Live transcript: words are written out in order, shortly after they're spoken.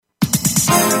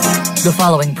The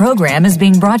following program is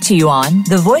being brought to you on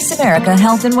the Voice America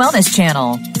Health and Wellness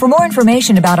Channel. For more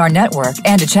information about our network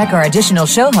and to check our additional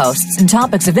show hosts and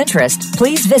topics of interest,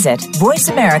 please visit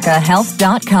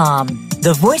voiceamericahealth.com.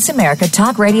 The Voice America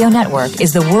Talk Radio Network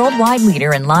is the worldwide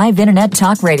leader in live Internet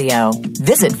talk radio.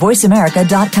 Visit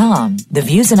voiceamerica.com. The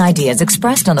views and ideas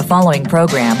expressed on the following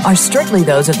program are strictly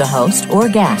those of the host or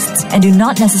guests and do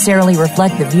not necessarily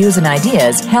reflect the views and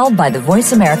ideas held by the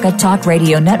Voice America Talk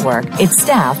Radio Network, its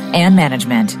staff, and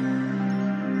management.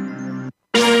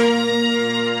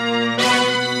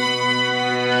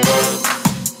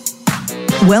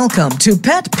 Welcome to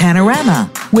Pet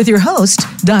Panorama with your host,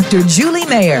 Dr. Julie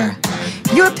Mayer.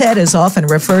 Your pet is often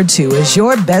referred to as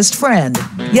your best friend.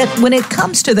 Yet when it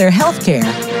comes to their health care,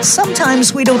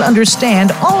 sometimes we don't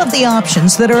understand all of the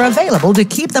options that are available to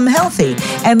keep them healthy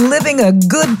and living a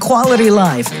good quality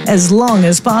life as long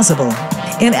as possible.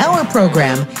 In our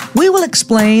program, we will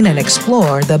explain and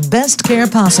explore the best care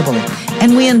possible,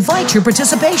 and we invite your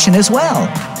participation as well.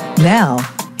 Now,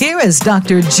 here is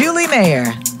Dr. Julie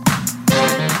Mayer.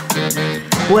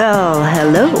 Well,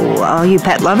 hello, all you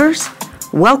pet lovers.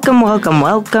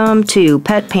 Welcome to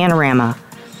Pet Panorama.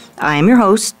 I am your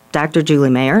host, Dr. Julie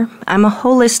Mayer. I'm a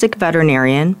holistic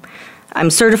veterinarian. I'm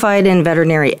certified in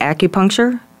veterinary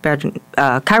acupuncture,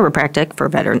 chiropractic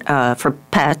for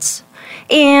pets,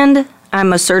 and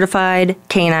I'm a certified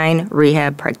canine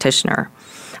rehab practitioner.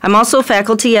 I'm also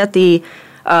faculty at the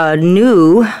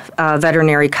new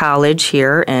veterinary college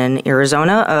here in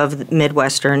Arizona of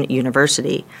Midwestern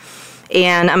University.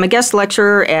 And I'm a guest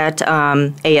lecturer at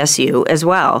ASU as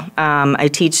well. I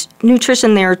teach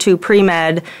nutrition there to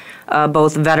pre-med,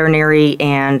 both veterinary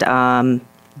and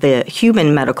the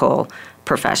human medical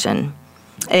profession.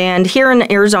 And here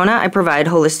in Arizona, I provide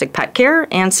holistic pet care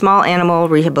and small animal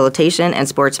rehabilitation and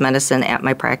sports medicine at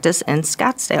my practice in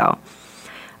Scottsdale.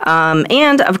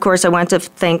 And, of course, I want to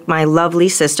thank my lovely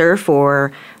sister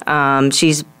for,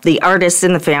 she's the artist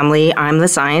in the family, I'm the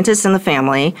scientist in the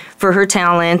family, for her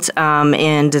talent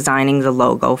in designing the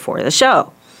logo for the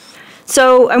show.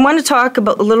 So I want to talk a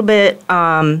little bit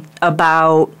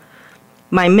about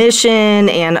my mission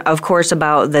and, of course,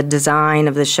 about the design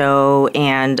of the show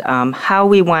and how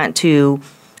we want to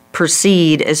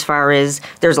proceed as far as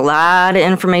there's a lot of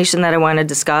information that I want to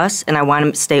discuss, and I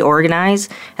want to stay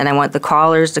organized, and I want the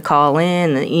callers to call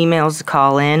in, the emails to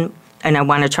call in, and I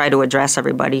want to try to address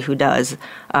everybody who does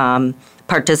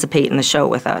participate in the show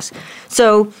with us.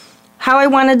 So how I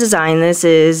want to design this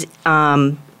is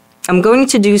I'm going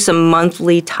to do some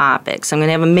monthly topics. I'm going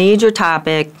to have a major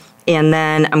topic, and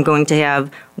then I'm going to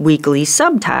have weekly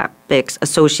subtopics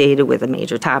associated with a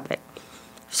major topic.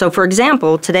 So, for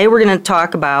example, today we're going to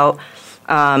talk about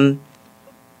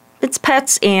it's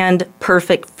pets and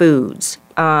perfect foods.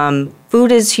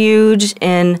 Food is huge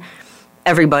in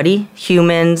everybody,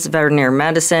 humans, veterinary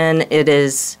medicine. It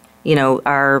is,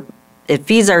 it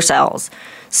feeds our cells.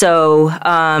 So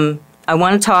I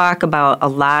want to talk about a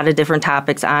lot of different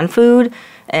topics on food,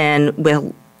 and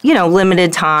with,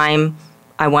 limited time,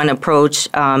 I want to approach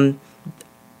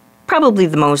probably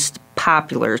the most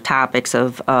popular topics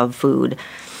of food.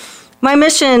 My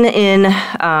mission in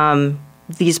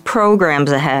these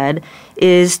programs ahead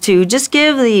is to just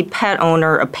give the pet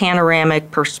owner a panoramic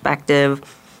perspective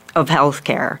of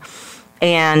healthcare.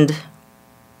 And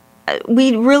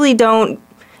we really don't,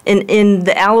 in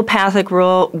the allopathic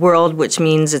world, which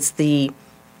means it's the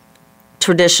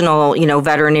traditional,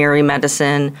 veterinary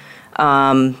medicine,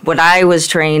 what I was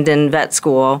trained in vet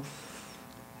school,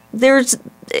 it's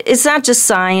not just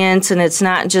science, and it's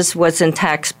not just what's in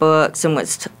textbooks and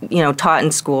what's taught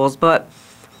in schools, but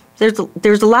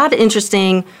there's a lot of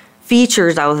interesting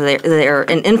features out there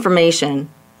and information.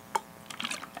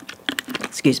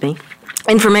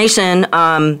 Information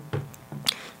of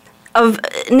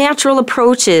natural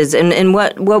approaches and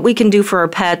what we can do for our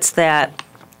pets that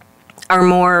are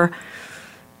more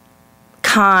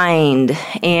kind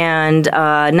and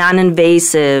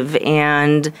non-invasive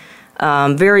and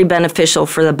very beneficial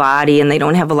for the body, and they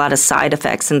don't have a lot of side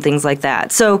effects and things like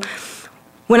that. So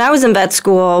when I was in vet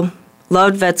school,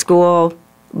 loved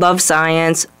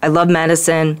science, I love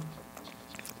medicine.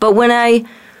 But when I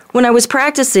was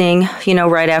practicing,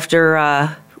 right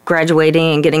after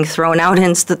graduating and getting thrown out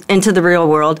into the real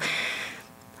world,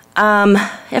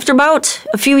 after about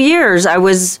a few years, I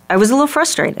was a little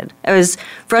frustrated. I was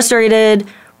frustrated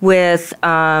with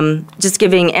just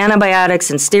giving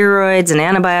antibiotics and steroids,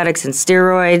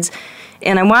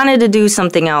 and I wanted to do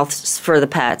something else for the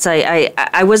pets.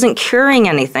 I wasn't curing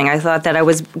anything. I thought that I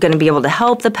was going to be able to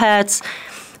help the pets,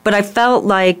 but I felt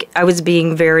like I was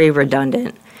being very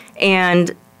redundant.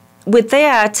 And with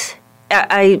that,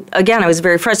 I was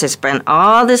very frustrated. I spent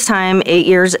all this time, 8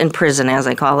 years in prison, as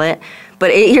I call it,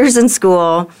 but 8 years in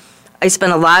school. I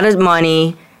spent a lot of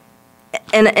money,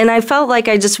 and I felt like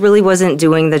I just really wasn't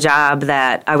doing the job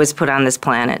that I was put on this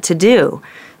planet to do.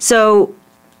 So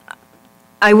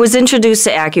I was introduced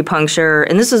to acupuncture,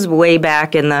 and this was way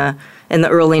back in the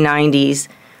early 90s,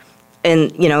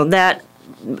 and that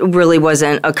really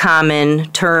wasn't a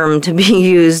common term to be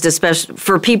used, especially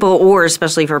for people or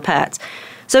especially for pets.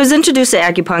 So I was introduced to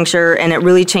acupuncture, and it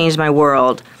really changed my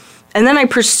world. And then I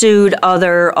pursued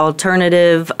other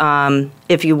alternative,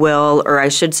 if you will, or I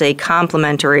should say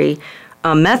complementary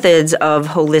methods of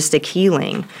holistic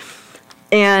healing.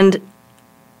 And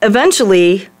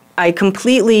eventually, I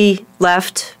completely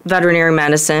left veterinary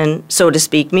medicine, so to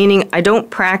speak, meaning I don't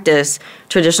practice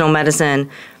traditional medicine.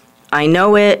 I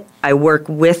know it, I work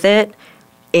with it,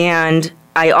 and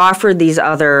I offer these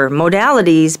other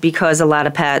modalities because a lot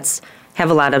of pets have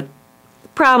a lot of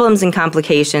problems and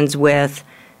complications with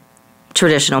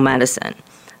traditional medicine.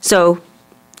 So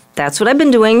that's what I've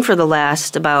been doing for the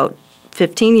last about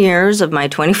 15 years of my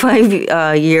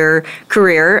 25-year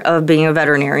career of being a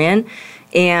veterinarian.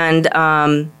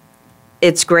 And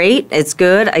it's great. It's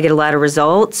good. I get a lot of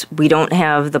results. We don't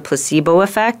have the placebo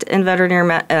effect in in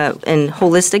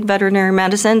holistic veterinary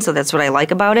medicine, so that's what I like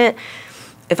about it.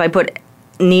 If I put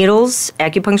needles,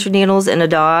 acupuncture needles, in a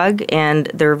dog, and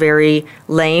they're very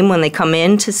lame when they come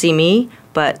in to see me,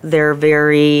 but they're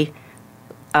very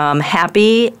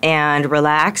happy and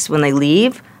relaxed when they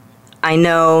leave, I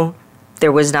know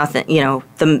there was nothing.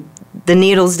 The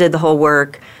needles did the whole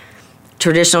work.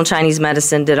 Traditional Chinese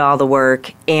medicine did all the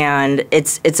work, and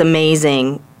it's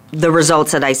amazing the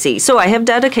results that I see. So I have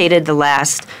dedicated the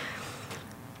last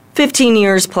 15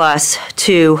 years plus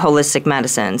to holistic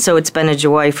medicine. So it's been a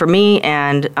joy for me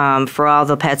and for all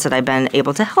the pets that I've been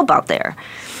able to help out there.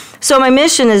 So my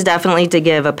mission is definitely to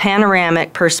give a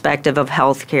panoramic perspective of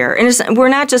healthcare. And we're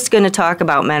not just going to talk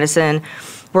about medicine.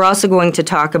 We're also going to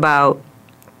talk about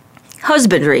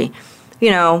husbandry.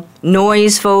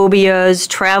 Noise phobias,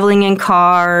 traveling in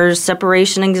cars,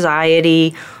 separation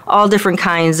anxiety, all different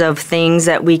kinds of things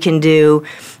that we can do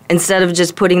instead of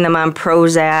just putting them on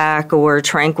Prozac or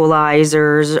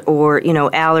tranquilizers or,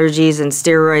 allergies and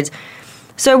steroids.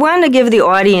 So I wanted to give the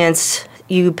audience,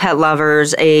 you pet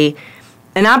lovers, an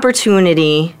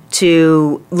opportunity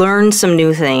to learn some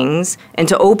new things and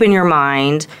to open your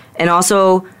mind and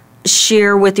also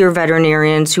share with your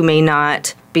veterinarians who may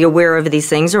not be aware of these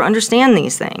things or understand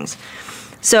these things.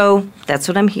 So that's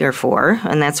what I'm here for,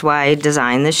 and that's why I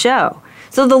designed the show.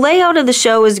 So the layout of the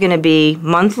show is going to be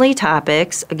monthly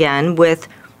topics, again, with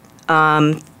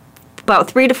about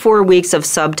 3 to 4 weeks of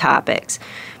subtopics,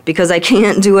 because I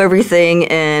can't do everything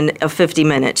in a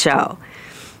 50-minute show.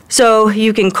 So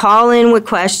you can call in with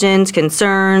questions,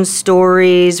 concerns,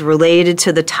 stories related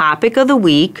to the topic of the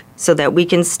week so that we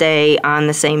can stay on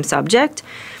the same subject.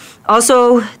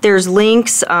 Also, there's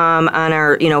links on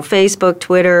our Facebook,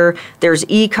 Twitter. There's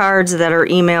e-cards that are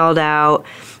emailed out.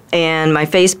 And my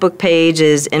Facebook page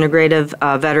is Integrative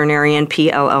Veterinarian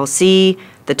PLLC.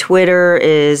 The Twitter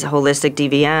is Holistic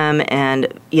DVM.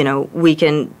 And, we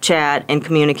can chat and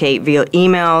communicate via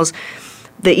emails.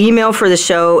 The email for the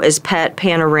show is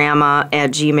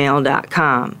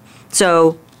petpanorama@gmail.com.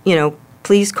 So,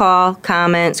 please call,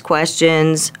 comments,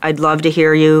 questions. I'd love to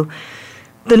hear you.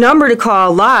 The number to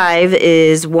call live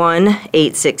is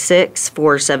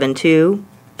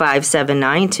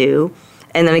 1-866-472-5792.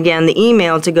 And then again, the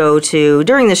email to go to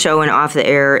during the show and off the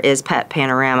air is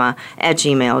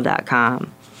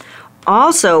petpanorama@gmail.com.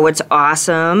 Also, what's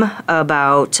awesome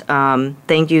about,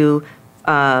 thank you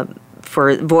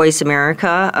for Voice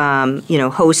America,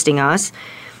 hosting us.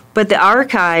 But the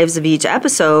archives of each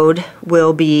episode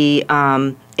will be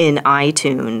in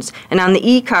iTunes. And on the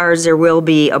e-cards, there will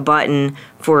be a button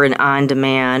for an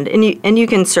on-demand. And you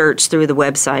can search through the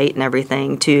website and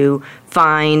everything to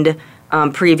find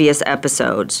previous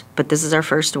episodes. But this is our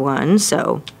first one,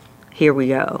 so here we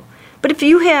go. But if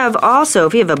you have a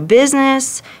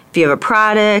business, if you have a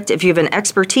product, if you have an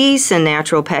expertise in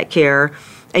natural pet care,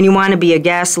 and you want to be a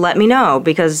guest, let me know,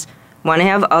 because I want to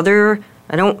have I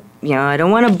don't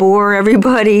want to bore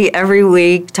everybody every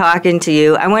week talking to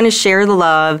you. I want to share the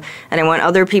love, and I want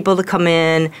other people to come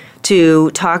in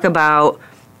to talk about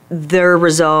their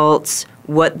results,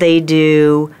 what they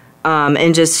do,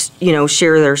 and just,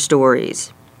 share their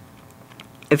stories.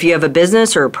 If you have a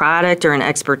business or a product or an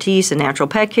expertise in natural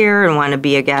pet care and want to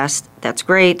be a guest, that's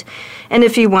great. And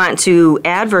if you want to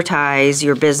advertise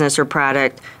your business or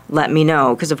product, let me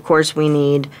know, because of course we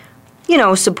need,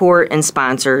 support and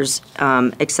sponsors,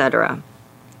 etc.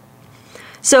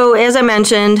 So as I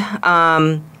mentioned,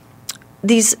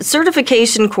 these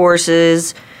certification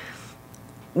courses,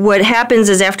 what happens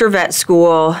is after vet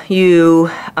school, you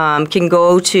can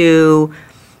go to,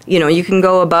 you can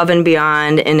go above and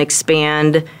beyond and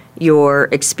expand your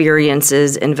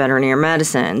experiences in veterinary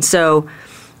medicine. So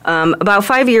about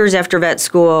 5 years after vet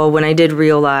school, when I did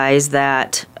realize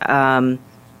that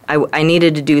I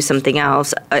needed to do something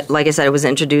else, like I said, I was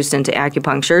introduced into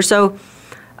acupuncture. So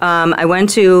I went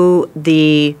to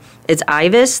it's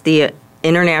IVAS, the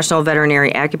International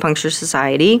Veterinary Acupuncture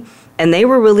Society, and they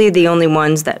were really the only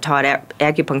ones that taught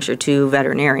acupuncture to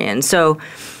veterinarians. So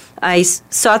I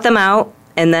sought them out,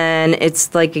 and then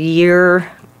it's like a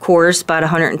year course, about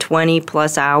 120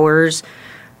 plus hours.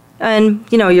 And,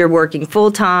 you're working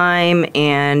full time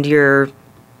and you're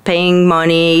paying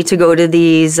money to go to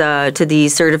these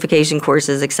certification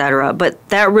courses, et cetera. But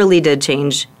that really did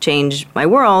change my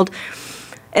world.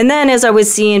 And then as I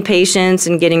was seeing patients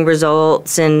and getting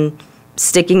results and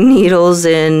sticking needles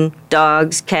in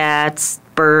dogs, cats,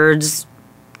 birds,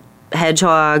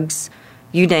 hedgehogs,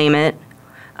 you name it,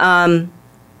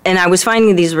 and I was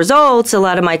finding these results, a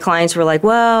lot of my clients were like,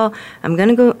 well,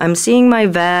 I'm seeing my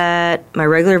vet, my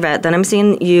regular vet, then I'm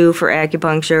seeing you for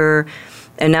acupuncture,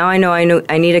 and now I know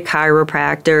I need a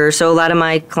chiropractor. So a lot of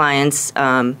my clients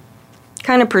kind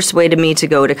of persuaded me to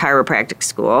go to chiropractic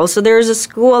school. So there's a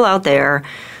school out there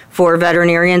for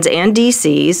veterinarians and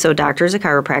DCs, so doctors of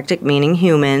chiropractic, meaning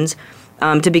humans,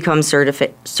 to become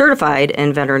certified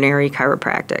in veterinary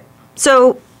chiropractic.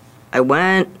 So I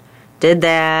went, did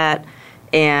that,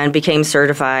 and became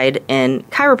certified in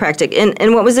chiropractic.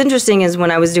 And what was interesting is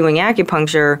when I was doing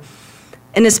acupuncture,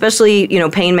 and especially,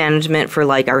 pain management for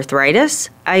like arthritis,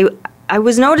 I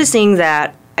was noticing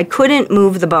that I couldn't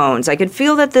move the bones. I could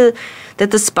feel that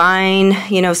the spine,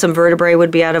 some vertebrae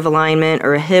would be out of alignment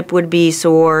or a hip would be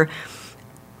sore.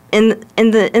 And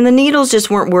the needles just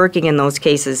weren't working in those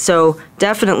cases. So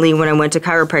definitely when I went to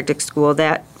chiropractic school,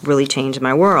 that really changed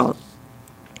my world.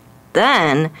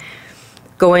 Then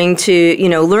going to,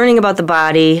 learning about the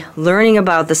body, learning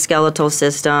about the skeletal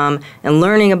system, and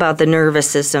learning about the nervous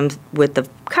system with the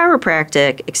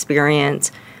chiropractic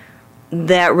experience,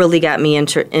 that really got me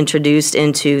introduced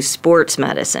into sports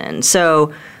medicine.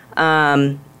 So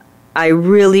I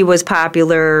really was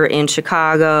popular in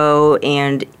Chicago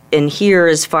and here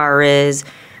as far as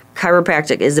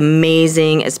chiropractic is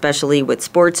amazing, especially with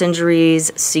sports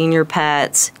injuries, senior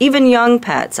pets, even young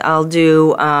pets. I'll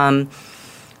do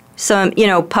some,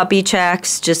 puppy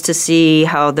checks just to see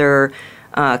how their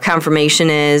conformation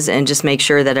is and just make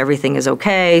sure that everything is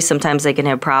okay. Sometimes they can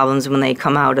have problems when they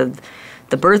come out of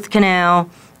the birth canal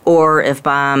or if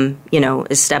mom,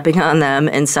 is stepping on them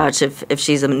and such if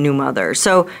she's a new mother.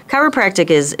 So chiropractic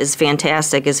is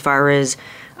fantastic as far as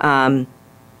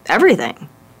everything.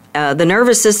 The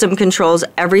nervous system controls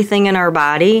everything in our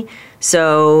body.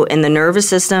 So, and the nervous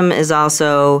system is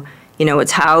also,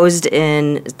 it's housed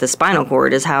in, the spinal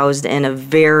cord is housed in a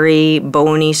very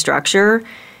bony structure.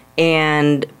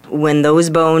 And when those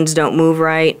bones don't move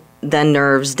right, then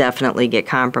nerves definitely get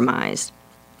compromised.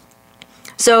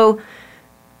 So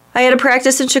I had a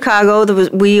practice in Chicago.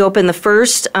 We opened the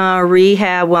first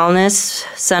rehab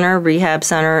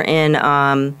center in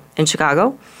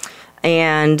Chicago.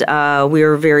 And we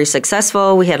were very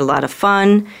successful. We had a lot of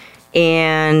fun.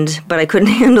 But I couldn't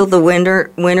handle the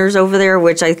winters over there,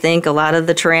 which I think a lot of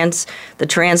the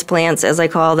transplants, as I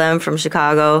call them, from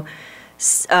Chicago.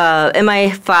 And my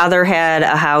father had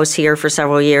a house here for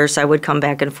several years, so I would come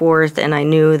back and forth, and I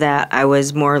knew that I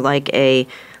was more like a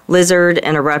lizard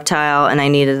and a reptile, and I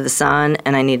needed the sun,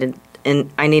 and I needed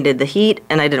the heat,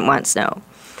 and I didn't want snow.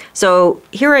 So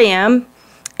here I am,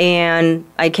 and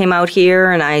I came out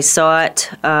here, and I sought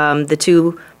the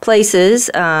two places.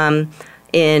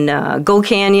 In Gold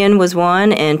Canyon was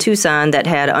one, and Tucson that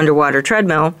had underwater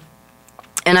treadmill.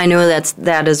 And I knew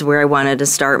that is where I wanted to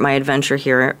start my adventure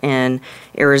here in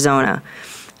Arizona.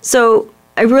 So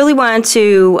I really want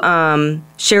to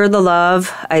share the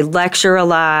love. I lecture a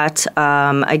lot.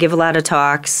 I give a lot of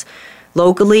talks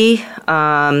locally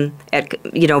at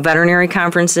veterinary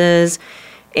conferences.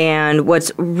 And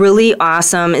what's really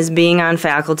awesome is being on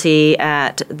faculty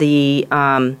at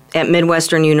at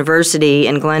Midwestern University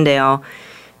in Glendale.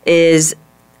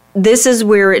 This is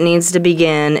where it needs to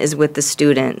begin, is with the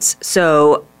students.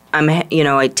 So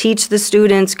I teach the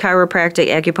students chiropractic,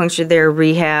 acupuncture there,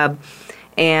 rehab,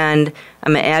 and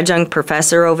I'm an adjunct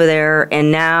professor over there.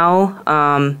 And now,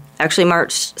 actually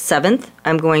March 7th,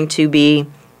 I'm going to be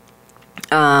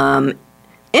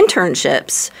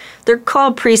internships. They're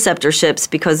called preceptorships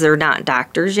because they're not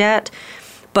doctors yet.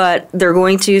 but they're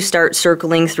going to start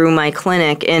circling through my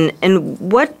clinic. And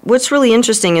what's really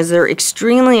interesting is they're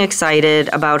extremely excited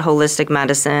about holistic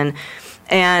medicine.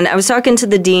 And I was talking to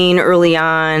the dean early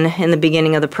on in the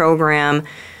beginning of the program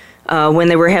when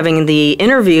they were having the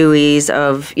interviewees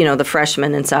of, the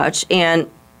freshmen and such, and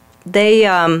they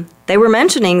were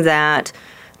mentioning that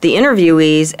the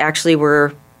interviewees actually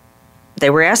were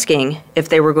asking if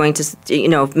they were going to,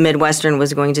 if Midwestern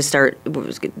was going to start,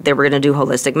 they were going to do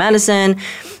holistic medicine,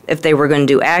 if they were going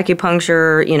to do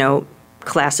acupuncture,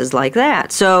 classes like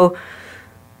that. So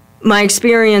my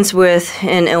experience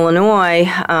in Illinois,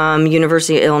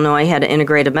 University of Illinois had an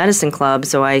integrative medicine club,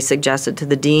 so I suggested to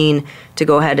the dean to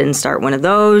go ahead and start one of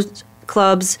those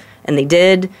clubs, and they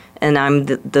did, and I'm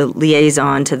the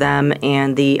liaison to them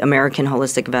and the American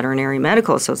Holistic Veterinary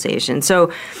Medical Association.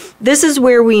 So this is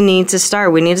where we need to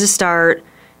start. We need to start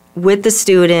with the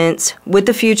students, with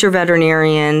the future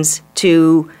veterinarians,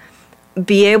 to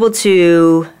be able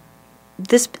to,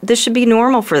 this should be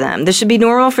normal for them. This should be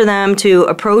normal for them to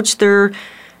approach their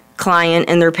client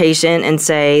and their patient and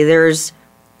say, there's,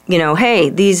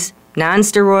 hey, these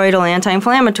non-steroidal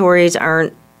anti-inflammatories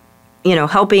aren't,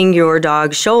 helping your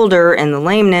dog's shoulder and the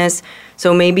lameness,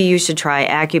 so maybe you should try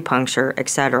acupuncture,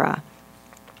 etc.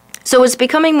 So it's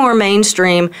becoming more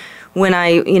mainstream. When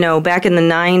I, back in the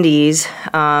 90s,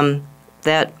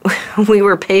 that we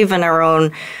were paving our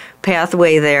own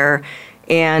pathway there,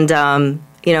 and,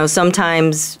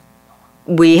 sometimes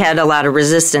we had a lot of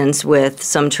resistance with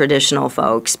some traditional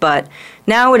folks, but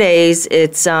nowadays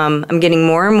it's, I'm getting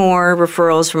more and more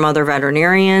referrals from other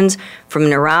veterinarians,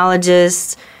 from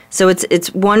neurologists. So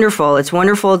it's wonderful. It's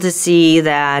wonderful to see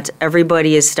that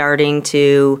everybody is starting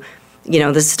to,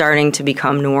 this is starting to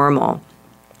become normal.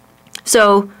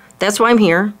 So that's why I'm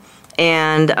here.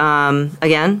 And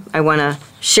again, I want to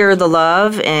share the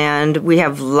love, and we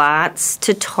have lots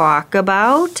to talk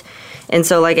about. And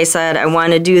so, like I said, I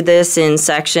want to do this in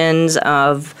sections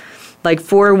of like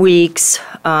 4 weeks.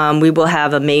 We will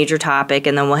have a major topic,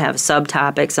 and then we'll have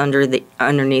subtopics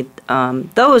underneath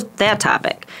that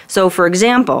topic. So, for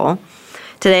example,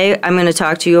 today I'm going to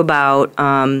talk to you about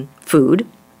food,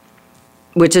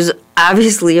 which is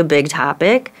obviously a big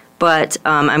topic, but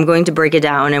I'm going to break it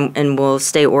down, and we'll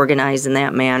stay organized in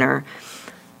that manner.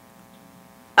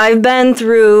 I've been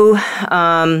through,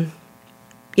 like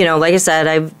I said,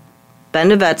 I've been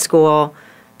to vet school.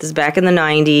 This is back in the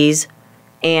 90s.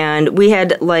 And we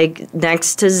had like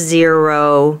next to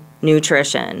zero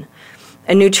nutrition.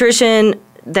 And nutrition,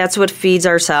 that's what feeds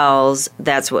our cells.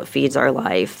 That's what feeds our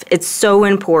life. It's so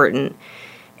important.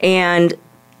 And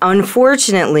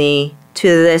unfortunately, to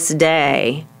this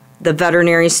day, the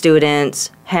veterinary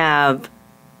students have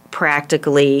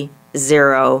practically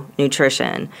zero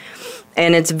nutrition.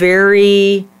 And it's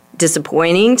very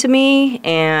disappointing to me,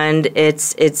 and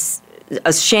it's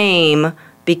a shame,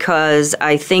 because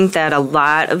I think that a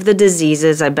lot of the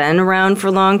diseases, I've been around for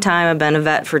a long time, I've been a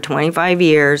vet for 25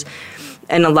 years,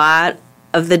 and a lot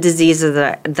of the diseases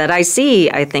that I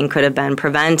see, I think, could have been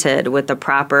prevented with the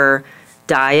proper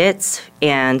diets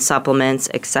and supplements,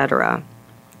 etc.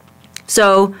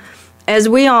 So, as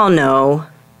we all know,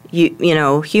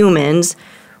 humans,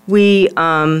 we,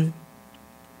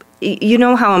 you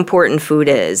know how important food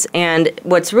is. And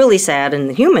what's really sad in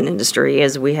the human industry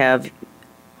is we have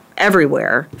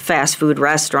everywhere fast food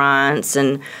restaurants,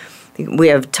 and we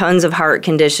have tons of heart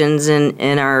conditions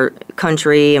in our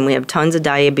country, and we have tons of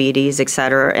diabetes, et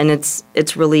cetera. And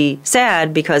it's really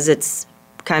sad because it's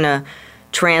kind of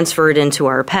transferred into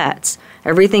our pets.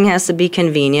 Everything has to be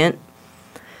convenient,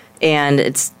 and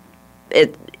it's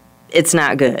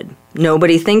not good.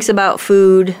 Nobody thinks about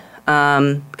food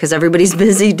because everybody's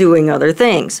busy doing other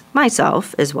things.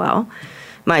 Myself as well.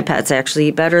 My pets actually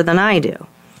eat better than I do.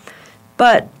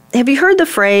 But have you heard the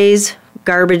phrase,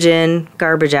 garbage in,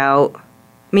 garbage out?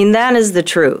 I mean, that is the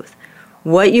truth.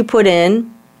 What you put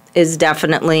in is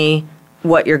definitely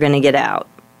what you're going to get out.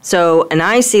 So, and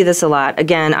I see this a lot.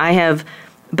 Again, I have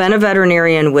been a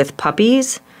veterinarian with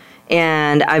puppies,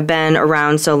 and I've been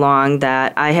around so long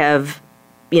that I have,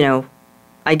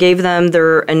 I gave them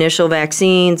their initial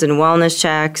vaccines and wellness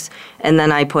checks, and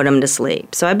then I put them to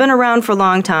sleep. So I've been around for a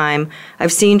long time.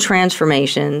 I've seen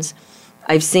transformations.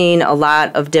 I've seen a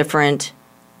lot of different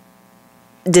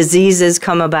diseases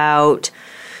come about,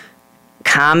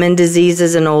 common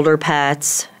diseases in older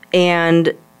pets,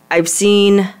 and I've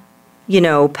seen,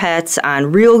 pets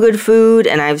on real good food,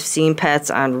 and I've seen pets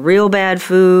on real bad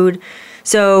food.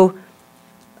 So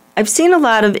I've seen a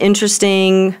lot of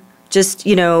interesting,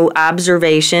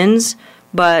 observations,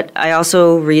 but I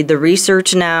also read the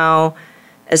research now,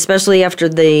 especially after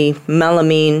the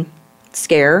melamine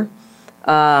scare.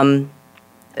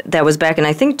 That was back in,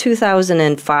 I think,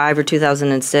 2005 or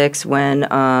 2006 when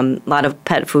a lot of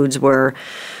pet foods were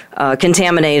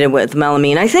contaminated with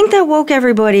melamine. I think that woke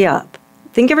everybody up. I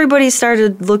think everybody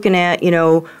started looking at,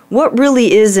 what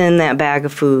really is in that bag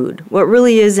of food? What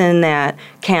really is in that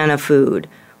can of food?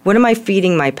 What am I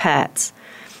feeding my pets?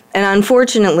 And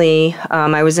unfortunately,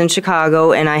 I was in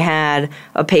Chicago and I had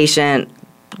a patient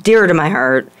dear to my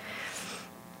heart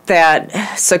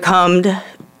that succumbed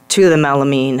to the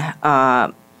melamine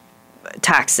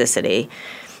toxicity.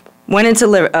 Went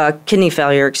into kidney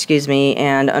failure,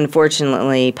 and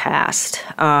unfortunately passed.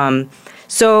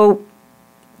 So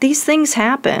these things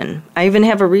happen. I even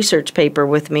have a research paper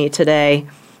with me today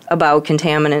about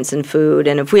contaminants in food,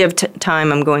 and if we have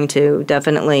time, I'm going to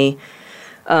definitely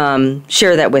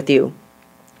share that with you.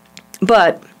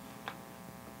 But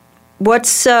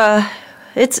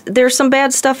there's some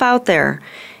bad stuff out there,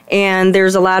 and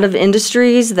there's a lot of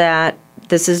industries that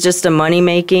this is just a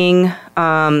money-making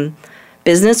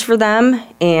business for them,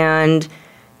 and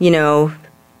the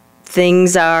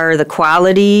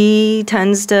quality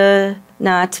tends to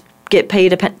not get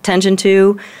paid attention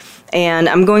to. And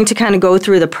I'm going to kind of go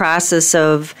through the process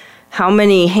of how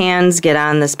many hands get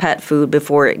on this pet food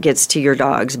before it gets to your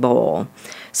dog's bowl.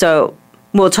 So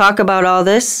we'll talk about all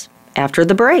this after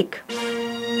the break.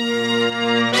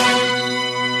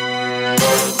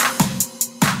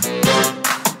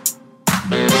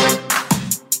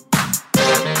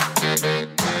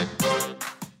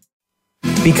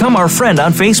 Become our friend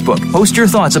on Facebook. Post your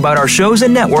thoughts about our shows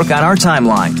and network on our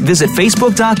timeline. Visit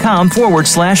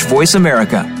facebook.com/Voice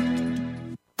America.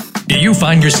 Do you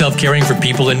find yourself caring for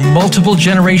people in multiple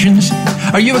generations?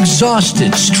 Are you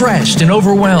exhausted, stressed, and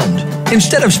overwhelmed?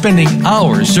 Instead of spending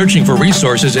hours searching for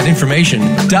resources and information,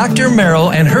 Dr.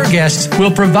 Merrill and her guests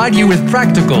will provide you with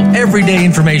practical, everyday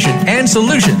information and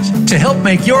solutions to help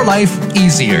make your life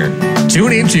easier.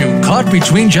 Tune into Caught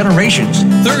Between Generations,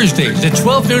 Thursdays at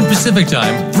 12 noon Pacific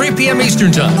Time, 3 p.m.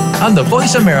 Eastern Time on the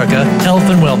Voice America Health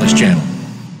and Wellness Channel.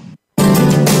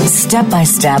 Step by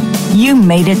step, you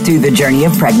made it through the journey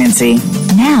of pregnancy.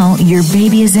 Now your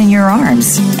baby is in your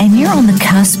arms, and you're on the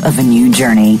cusp of a new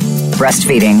journey,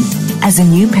 breastfeeding. As a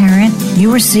new parent,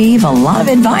 you receive a lot of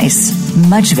advice,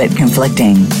 much of it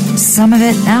conflicting, some of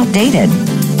it outdated.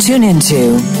 Tune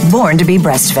into Born to be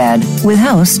Breastfed with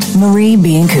host Marie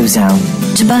Biancuzzo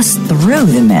to bust through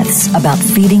the myths about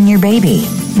feeding your baby.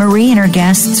 Marie and her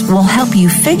guests will help you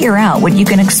figure out what you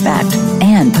can expect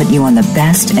and put you on the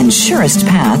best and surest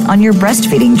path on your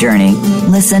breastfeeding journey.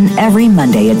 Listen every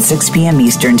Monday at 6 p.m.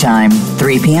 Eastern Time,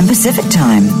 3 p.m. Pacific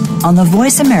Time on the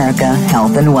Voice America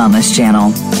Health and Wellness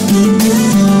Channel.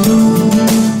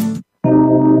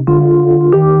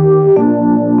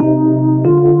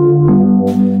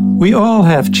 We all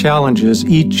have challenges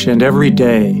each and every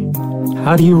day.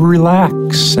 How do you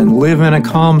relax and live in a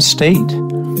calm state?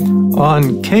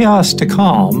 On Chaos to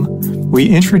Calm, we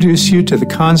introduce you to the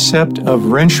concept of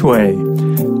Ren Shui,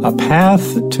 a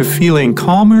path to feeling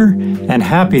calmer and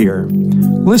happier.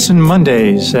 Listen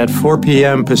Mondays at 4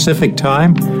 p.m. Pacific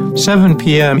Time, 7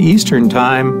 p.m. Eastern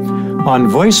Time on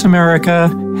Voice America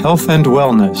Health and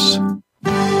Wellness.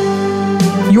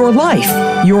 Your life,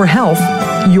 your health,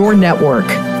 your network.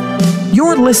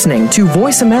 You're listening to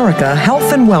Voice America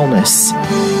Health and Wellness.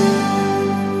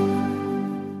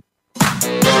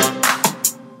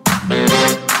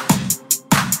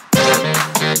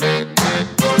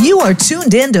 You are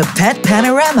tuned in to Pet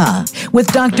Panorama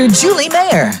with Dr. Julie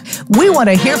Mayer. We want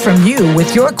to hear from you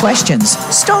with your questions,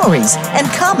 stories,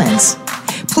 and comments.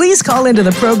 Please call into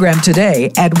the program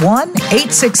today at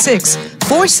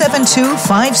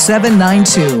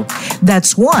 1-866-472-5792.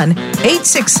 That's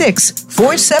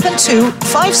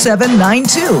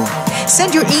 1-866-472-5792.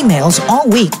 Send your emails all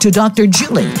week to Dr.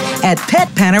 Julie at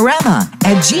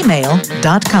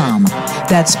petpanorama@gmail.com.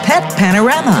 That's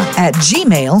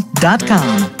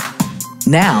petpanorama@gmail.com.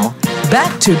 Now,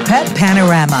 back to Pet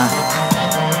Panorama.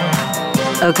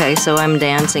 Okay, so I'm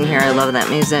dancing here. I love that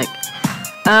music.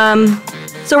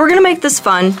 So we're going to make this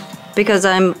fun because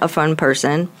I'm a fun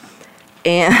person.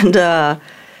 And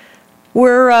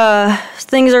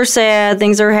things are sad,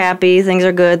 things are happy, things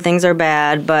are good, things are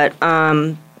bad. But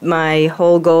my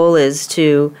whole goal is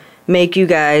to make you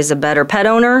guys a better pet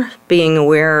owner, being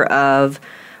aware of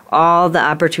all the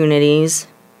opportunities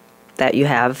that you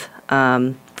have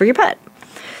for your pet.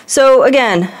 So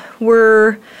again,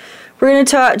 we're going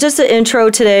to talk, just an intro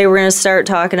today, we're going to start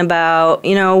talking about,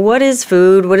 what is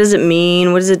food? What does it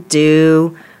mean? What does it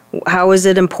do? How is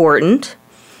it important?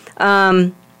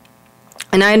 And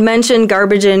I had mentioned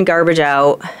garbage in, garbage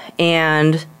out,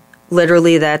 and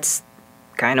literally that's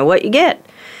kind of what you get.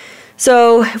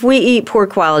 So if we eat poor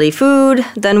quality food,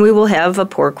 then we will have a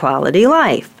poor quality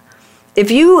life. If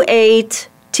you ate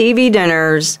TV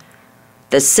dinners,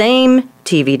 the same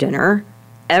TV dinner,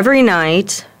 every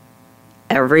night,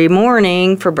 every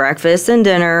morning for breakfast and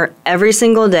dinner, every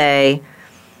single day,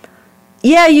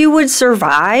 yeah, you would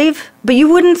survive, but you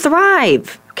wouldn't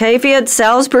thrive. Okay, if you had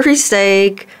Salisbury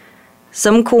steak,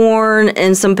 some corn,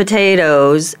 and some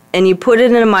potatoes, and you put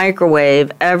it in a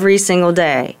microwave every single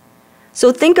day.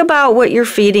 So think about what you're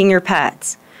feeding your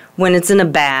pets. When it's in a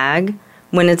bag,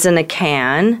 when it's in a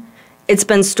can, it's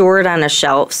been stored on a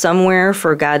shelf somewhere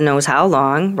for God knows how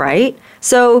long, right?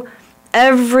 So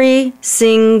every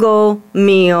single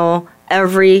meal,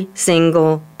 every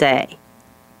single day.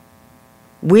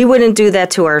 We wouldn't do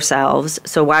that to ourselves,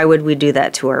 so why would we do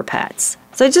that to our pets?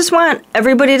 So I just want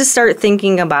everybody to start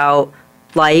thinking about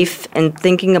life and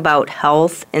thinking about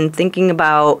health and thinking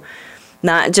about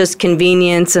not just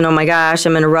convenience and, oh my gosh,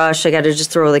 I'm in a rush, I got to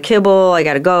just throw the kibble, I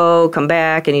got to go, come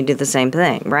back, and you do the same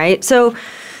thing, right? So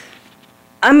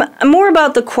I'm more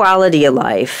about the quality of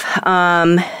life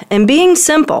and being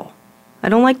simple. I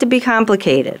don't like to be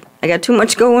complicated. I got too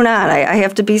much going on. I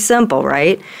have to be simple,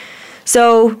 right?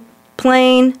 So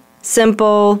plain,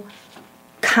 simple,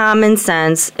 common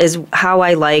sense is how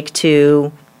I like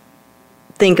to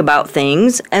think about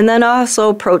things, and then also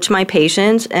approach my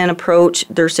patients and approach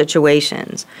their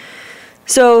situations.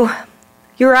 So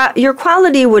your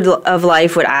quality of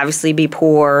life would obviously be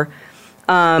poor.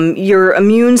 Your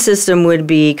immune system would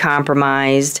be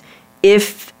compromised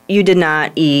if you did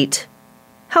not eat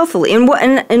healthily. And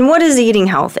what is eating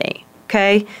healthy?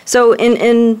 Okay, so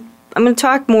I'm going to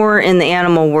talk more in the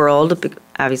animal world,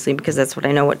 obviously, because that's what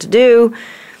I know what to do.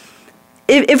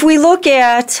 If we look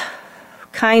at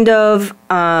kind of,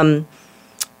 I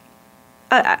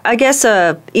guess,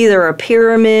 either a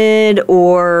pyramid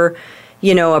or,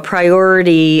 a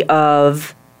priority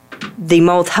of the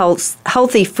most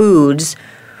healthy foods,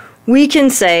 we can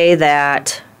say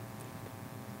that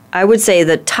I would say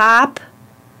the top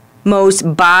most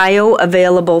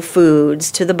bioavailable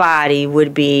foods to the body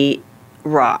would be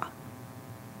raw.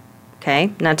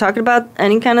 Okay, not talking about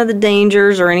any kind of the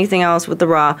dangers or anything else with the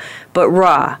raw, but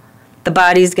raw. The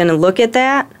body's going to look at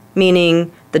that,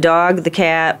 meaning the dog, the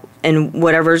cat, and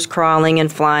whatever's crawling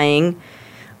and flying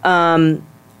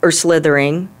or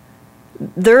slithering.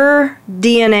 Their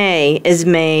DNA is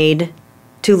made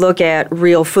to look at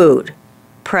real food.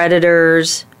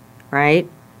 Predators, right?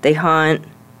 They hunt,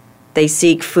 they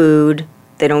seek food,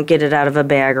 they don't get it out of a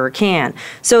bag or a can.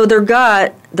 So their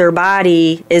gut, their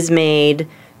body is made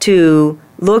to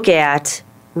look at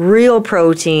real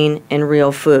protein and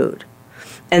real food,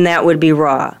 and that would be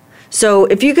raw. So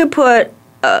if you could put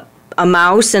a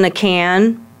mouse in a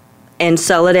can and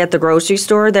sell it at the grocery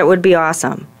store, that would be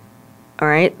awesome. All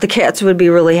right? The cats would be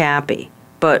really happy,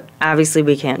 but obviously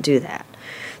we can't do that.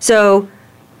 So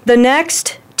the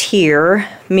next tier,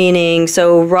 meaning,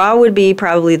 so raw would be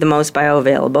probably the most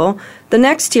bioavailable. The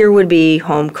next tier would be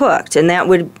home cooked, and that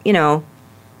would,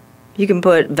 you can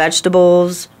put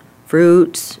vegetables,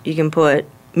 fruits, you can put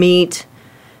meat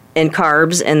and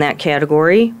carbs in that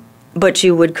category, but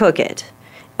you would cook it,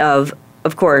 of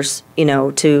course,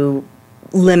 to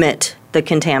limit the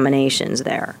contaminations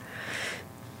there.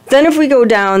 Then if we go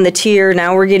down the tier,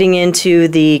 now we're getting into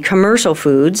the commercial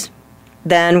foods,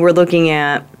 then we're looking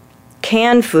at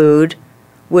canned food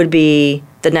would be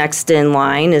the next in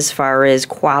line as far as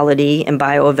quality and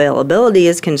bioavailability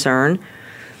is concerned,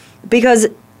 because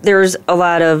there's a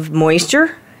lot of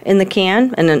moisture in the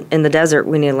can, and in the desert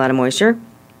we need a lot of moisture.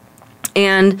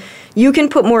 And you can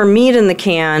put more meat in the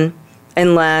can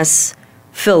and less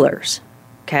fillers,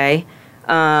 okay?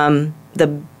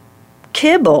 The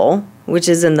kibble, which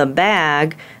is in the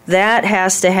bag, that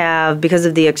has to have, because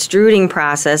of the extruding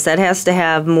process, that has to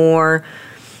have more,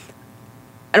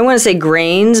 I don't want to say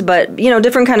grains, but,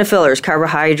 different kind of fillers,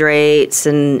 carbohydrates,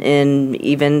 and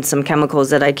even some chemicals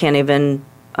that I can't even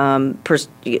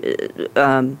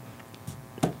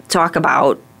talk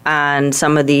about on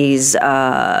some of these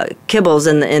kibbles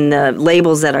in the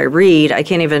labels that I read. I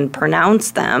can't even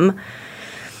pronounce them.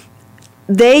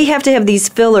 They have to have these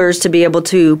fillers to be able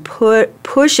to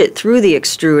push it through the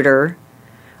extruder.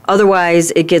 Otherwise,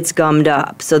 it gets gummed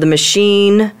up. So the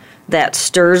machine that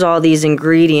stirs all these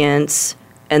ingredients,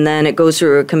 and then it goes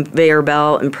through a conveyor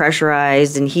belt and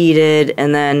pressurized and heated,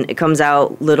 and then it comes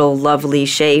out little lovely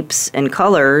shapes and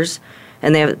colors,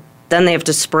 and then they have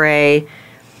to spray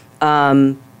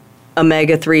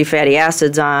omega-3 fatty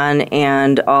acids on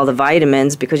and all the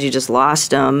vitamins because you just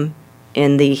lost them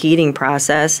in the heating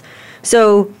process.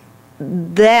 So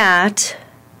that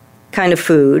kind of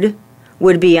food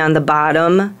would be on the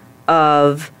bottom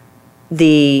of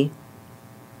the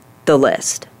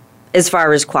list as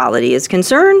far as quality is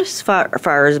concerned, as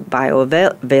far as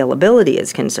bioavailability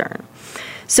is concerned.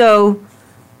 So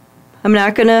I'm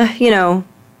not going to,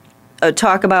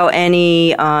 talk about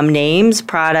any names,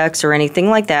 products, or anything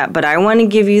like that, but I want to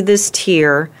give you this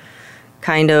tier,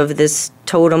 kind of this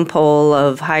totem pole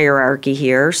of hierarchy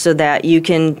here, so that you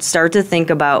can start to think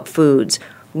about foods.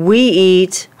 We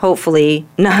eat, hopefully,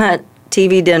 not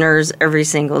TV dinners every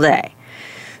single day.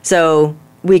 So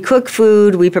we cook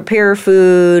food, we prepare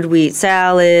food, we eat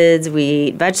salads, we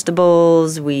eat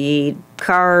vegetables, we eat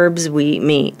carbs, we eat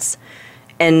meats.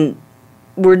 And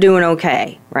we're doing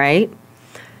okay, right?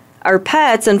 Our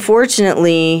pets,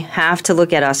 unfortunately, have to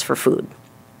look at us for food.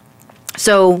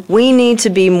 So we need to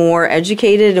be more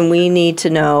educated, and we need to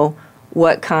know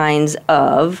what kinds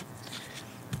of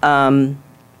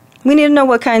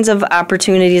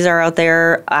opportunities are out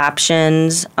there,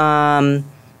 options,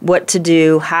 what to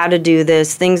do, how to do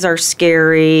this. Things are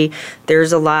scary.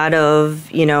 There's a lot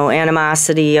of,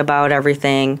 animosity about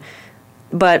everything.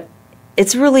 But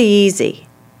it's really easy.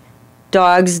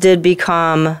 Dogs did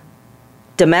become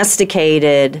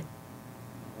domesticated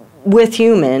with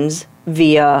humans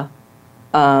via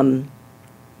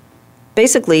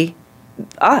basically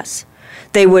us.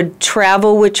 They would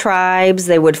travel with tribes,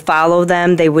 they would follow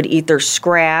them, they would eat their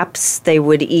scraps, they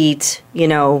would eat,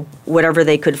 whatever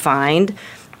they could find.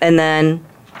 And then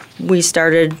we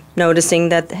started noticing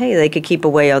that, hey, they could keep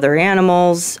away other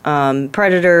animals,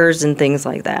 predators, and things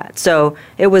like that. So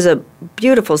it was a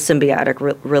beautiful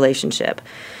symbiotic relationship.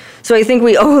 So I think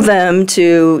we owe them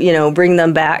to, bring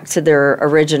them back to their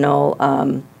original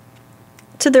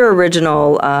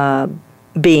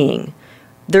being.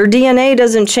 Their DNA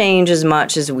doesn't change as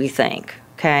much as we think,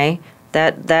 okay?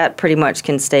 That pretty much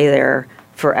can stay there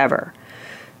forever.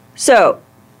 So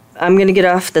I'm going to get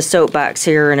off the soapbox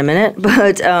here in a minute,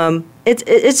 but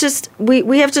it's just,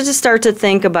 we have to just start to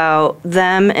think about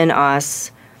them and us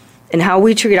and how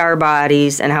we treat our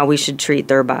bodies and how we should treat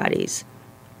their bodies.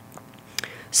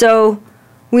 So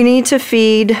we need to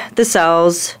feed the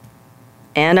cells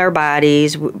and our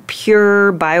bodies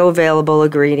pure bioavailable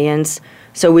ingredients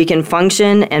so we can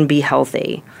function and be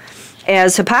healthy.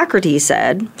 As Hippocrates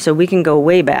said, so we can go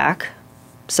way back,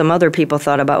 some other people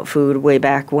thought about food way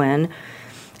back when,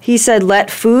 he said, "Let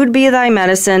food be thy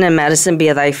medicine and medicine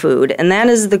be thy food." And that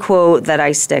is the quote that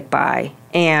I stick by.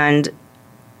 And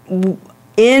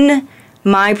in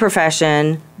my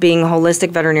profession, being a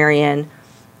holistic veterinarian,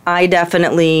 I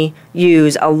definitely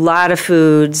use a lot of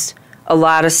foods, a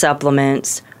lot of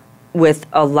supplements with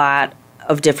a lot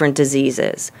of different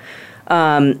diseases.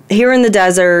 Here in the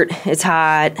desert, it's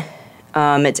hot,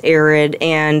 it's arid,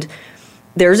 and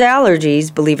there's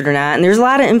allergies, believe it or not, and there's a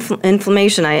lot of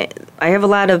inflammation. I have a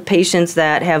lot of patients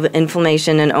that have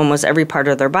inflammation in almost every part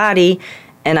of their body,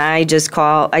 and I just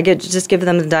give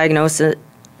them the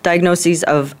diagnoses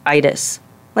of itis.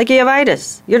 Like, you have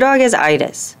itis. Your dog has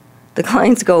itis. The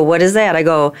clients go, "What is that?" I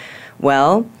go,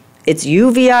 "Well, it's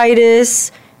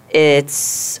uveitis,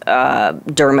 it's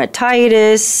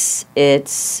dermatitis,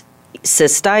 it's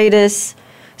cystitis."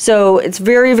 So it's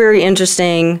very, very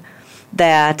interesting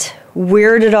that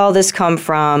where did all this come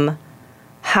from?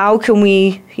 How can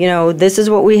we, this is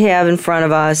what we have in front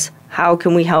of us. How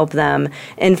can we help them?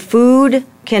 And food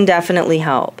can definitely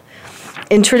help.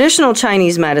 In traditional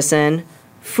Chinese medicine,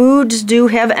 foods do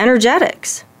have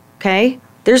energetics, okay?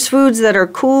 There's foods that are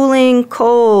cooling,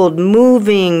 cold,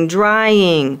 moving,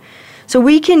 drying. So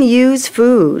we can use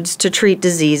foods to treat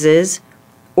diseases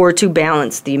or to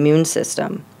balance the immune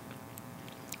system.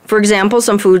 For example,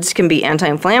 some foods can be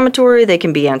anti-inflammatory, they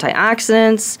can be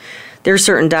antioxidants. There are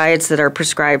certain diets that are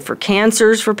prescribed for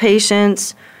cancers for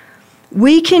patients.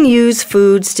 We can use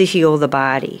foods to heal the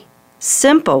body.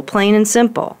 Simple, plain and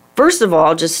simple. First of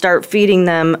all, just start feeding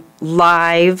them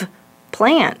live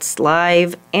plants,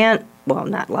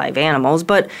 not live animals,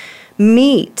 but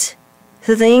meat,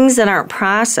 things that aren't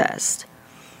processed.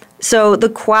 So the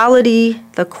quality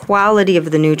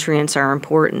of the nutrients are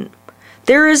important.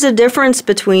 There is a difference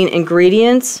between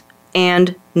ingredients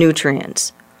and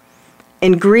nutrients.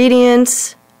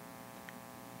 Ingredients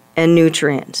and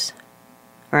nutrients,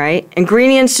 all right?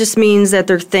 Ingredients just means that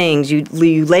they're things.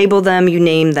 You label them, you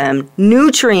name them.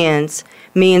 Nutrients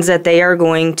means that they are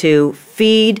going to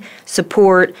feed,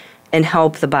 support, and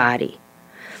help the body.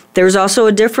 There's also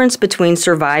a difference between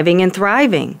surviving and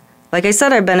thriving. Like I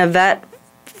said, I've been a vet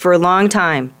for a long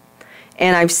time,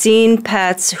 and I've seen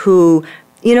pets who,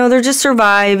 they're just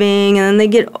surviving, and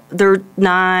then they're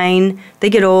 9, they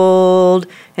get old,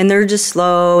 and they're just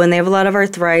slow, and they have a lot of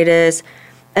arthritis.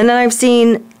 And then I've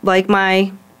seen,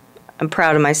 I'm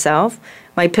proud of myself,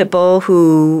 my pit bull,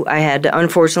 who I had to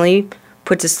unfortunately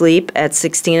put to sleep at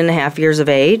 16 and a half years of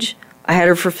age. I had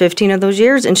her for 15 of those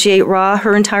years, and she ate raw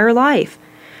her entire life.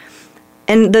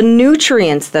 And the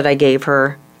nutrients that I gave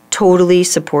her totally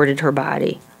supported her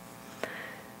body.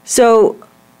 So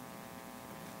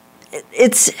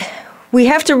we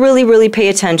have to really, really pay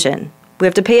attention. We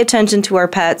have to pay attention to our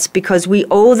pets because we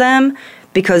owe them,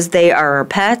 because they are our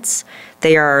pets,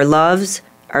 they are our loves,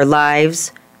 our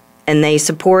lives, and they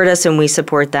support us and we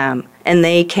support them. And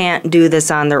they can't do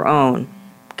this on their own,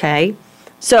 okay?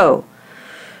 So,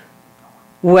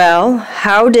 well,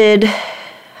 how did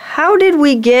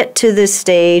we get to this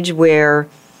stage where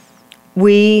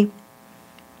we,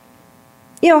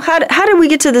 how did we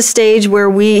get to the stage where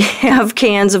we have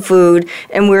cans of food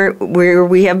and where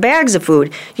we have bags of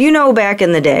food? Back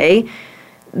in the day,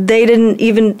 they didn't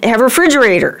even have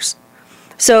refrigerators.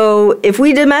 So if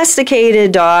we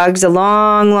domesticated dogs a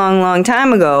long, long, long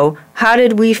time ago, how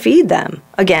did we feed them?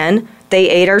 Again, they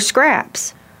ate our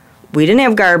scraps. We didn't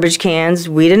have garbage cans.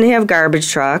 We didn't have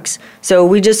garbage trucks. So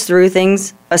we just threw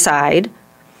things aside.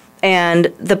 And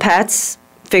the pets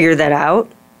figured that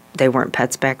out. They weren't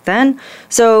pets back then.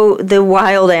 So the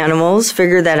wild animals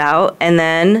figured that out, and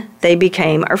then they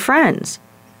became our friends.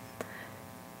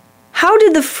 How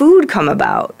did the food come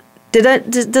about?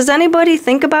 Does anybody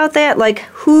think about that? Like,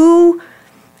 who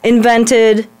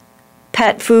invented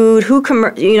pet food? Who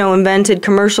invented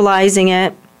commercializing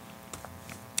it?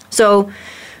 So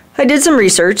I did some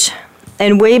research,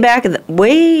 and way back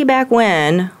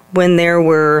when there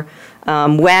were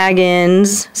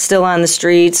wagons still on the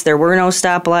streets, there were no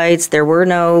stoplights, there were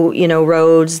no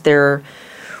roads, there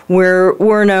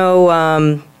were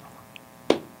no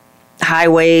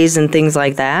highways and things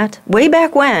like that. Way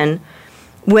back when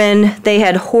they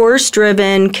had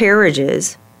horse-driven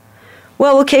carriages,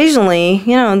 well, occasionally,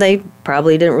 they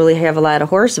probably didn't really have a lot of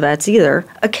horse vets either.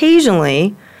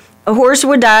 Occasionally, a horse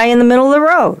would die in the middle of the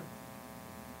road,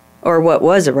 or what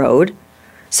was a road.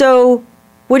 So,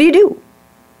 what do you do?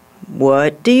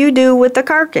 What do you do with the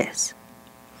carcass?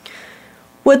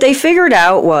 What they figured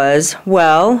out was,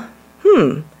 well,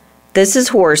 this is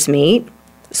horse meat,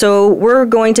 so we're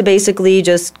going to basically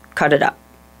just cut it up.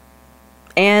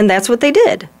 And that's what they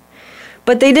did.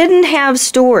 But they didn't have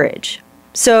storage.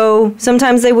 So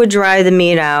sometimes they would dry the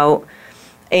meat out,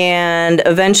 and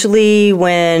eventually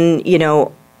when,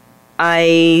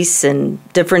 ice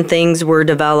and different things were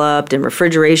developed and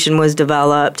refrigeration was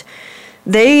developed,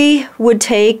 they would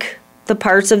take the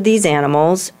parts of these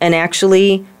animals and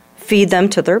actually feed them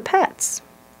to their pets.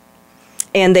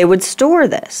 And they would store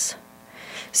this.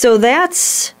 So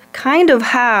that's kind of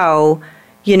how,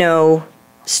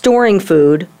 storing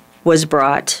food was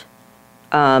brought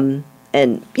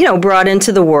brought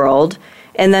into the world.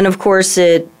 And then, of course,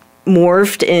 it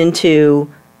morphed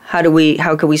into how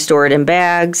can we store it in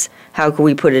bags? How can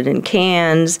we put it in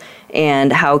cans?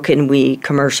 And how can we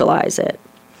commercialize it?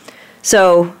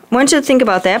 So I want you to think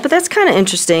about that, but that's kind of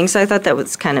interesting. So I thought that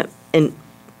was kind of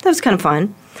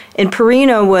fun. And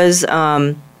Purina was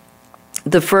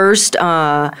the first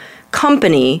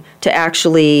company to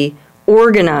actually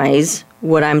organize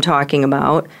what I'm talking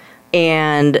about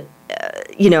and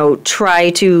try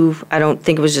to, I don't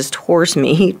think it was just horse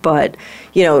meat, but,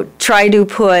 try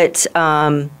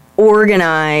to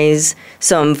organize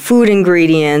some food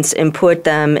ingredients and put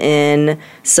them in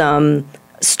some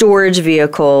storage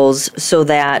vehicles so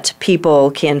that people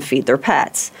can feed their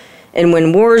pets. And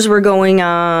when wars were going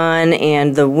on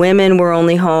and the women were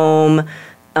only home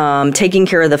taking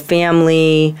care of the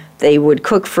family, they would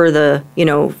cook for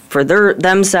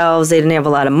themselves. They didn't have a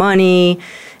lot of money.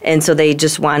 And so they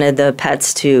just wanted the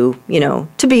pets to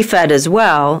be fed as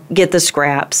well, get the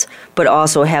scraps, but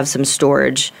also have some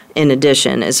storage in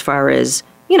addition as far as,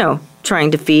 trying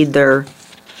to feed their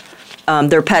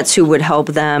pets who would help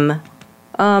them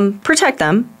protect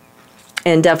them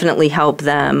and definitely help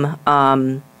them,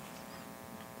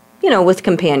 with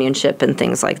companionship and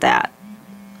things like that.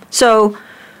 So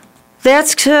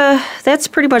that's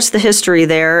pretty much the history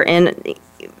there. And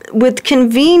with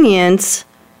convenience,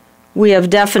 we have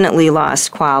definitely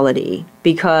lost quality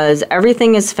because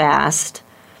everything is fast.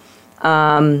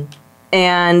 And,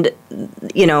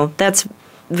 that's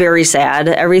very sad.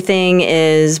 Everything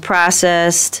is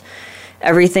processed.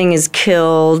 Everything is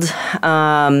killed.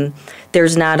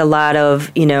 There's not a lot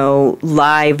of,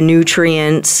 live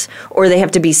nutrients, or they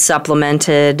have to be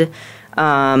supplemented.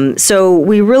 So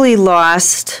we really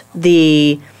lost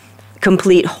the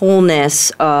complete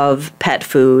wholeness of pet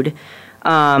food.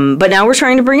 But now we're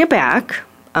trying to bring it back.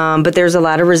 But there's a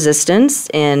lot of resistance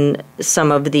in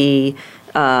some of the,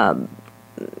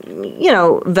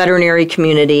 veterinary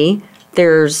community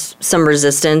there's some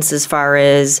resistance as far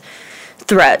as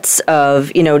threats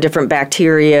of, different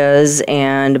bacterias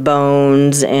and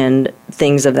bones and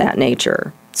things of that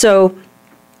nature. So,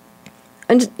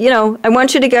 and I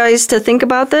want you guys to think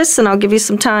about this, and I'll give you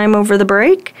some time over the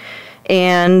break,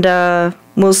 and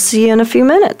we'll see you in a few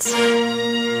minutes.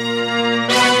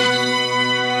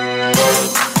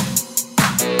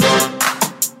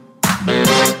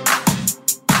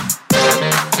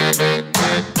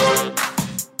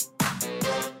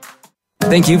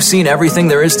 Think you've seen everything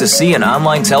there is to see in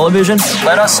online television?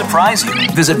 Let us surprise you.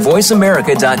 Visit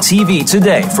voiceamerica.tv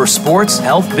today for sports,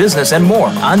 health, business, and more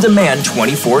on demand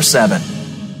 24/7.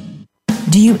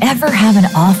 Do you ever have an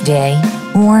off day?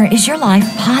 Or is your life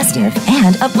positive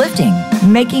and uplifting?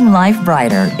 Making Life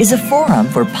Brighter is a forum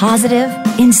for positive,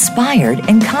 inspired,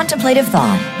 and contemplative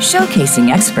thought, showcasing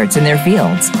experts in their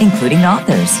fields, including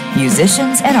authors,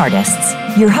 musicians, and artists.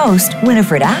 Your host,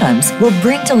 Winifred Adams, will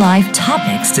bring to life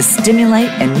topics to stimulate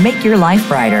and make your life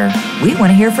brighter. We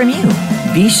want to hear from you.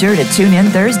 Be sure to tune in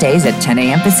Thursdays at 10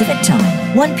 a.m. Pacific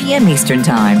Time, 1 p.m. Eastern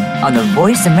Time on the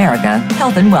Voice America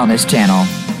Health and Wellness Channel.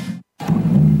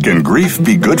 Can grief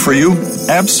be good for you?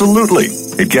 Absolutely.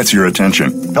 It gets your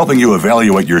attention, helping you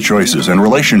evaluate your choices and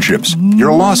relationships.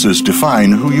 Your losses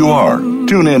define who you are.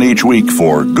 Tune in each week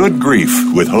for Good Grief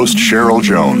with host Cheryl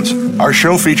Jones. Our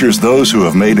show features those who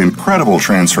have made incredible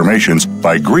transformations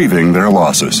by grieving their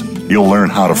losses. You'll learn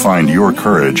how to find your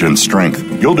courage and strength.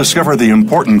 You'll discover the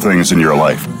important things in your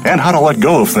life and how to let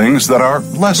go of things that are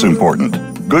less important.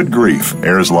 Good Grief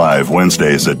airs live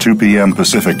Wednesdays at 2 p.m.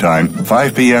 Pacific Time,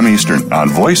 5 p.m. Eastern on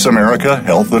Voice America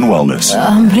Health and Wellness.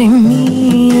 Abre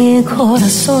mi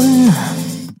corazón.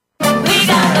 We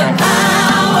got the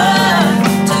power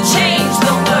to change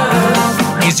the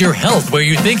world. Is your health where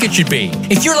you think it should be?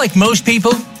 If you're like most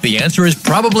people, the answer is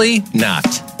probably not.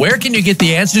 Where can you get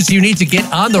the answers you need to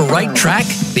get on the right track?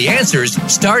 The answers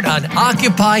start on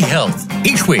Occupy Health.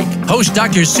 Each week, host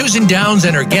Dr. Susan Downs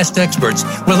and her guest experts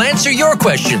will answer your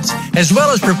questions, as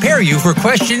well as prepare you for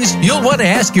questions you'll want to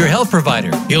ask your health provider.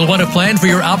 You'll want to plan for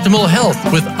your optimal health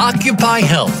with Occupy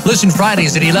Health. Listen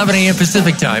Fridays at 11 a.m.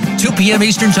 Pacific Time, 2 p.m.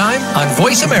 Eastern Time on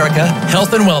Voice America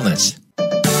Health and Wellness.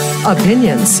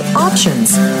 Opinions,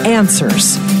 options,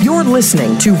 answers. You're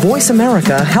listening to Voice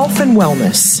America Health and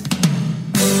Wellness.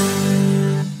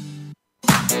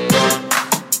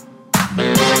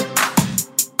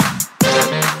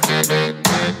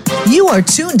 You are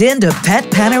tuned in to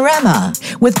Pet Panorama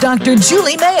with Dr.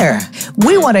 Julie Mayer.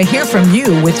 We want to hear from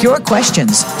you with your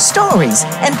questions, stories,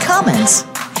 and comments.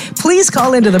 Please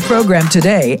call into the program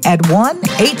today at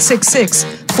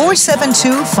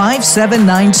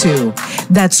 1-866-472-5792.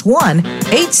 That's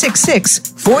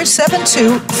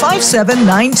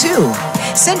 1-866-472-5792.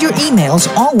 Send your emails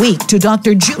all week to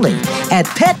Dr. Julie at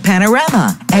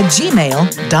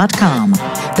petpanorama@gmail.com.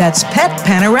 That's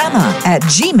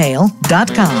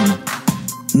petpanorama@gmail.com.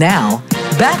 Now,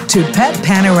 back to Pet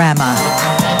Panorama.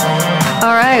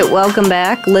 All right, welcome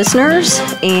back, listeners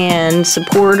and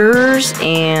supporters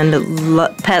and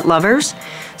pet lovers.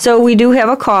 So we do have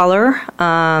a caller.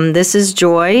 This is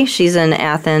Joy. She's in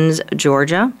Athens,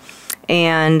 Georgia.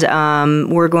 And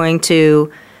we're going to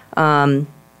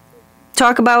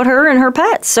talk about her and her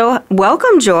pets. So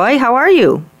welcome, Joy. How are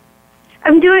you?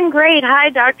 I'm doing great. Hi,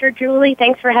 Dr. Julie.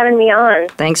 Thanks for having me on.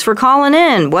 Thanks for calling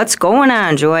in. What's going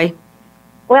on, Joy?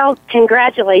 Well,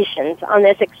 congratulations on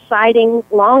this exciting,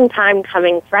 long time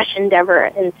coming, fresh endeavor.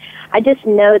 And I just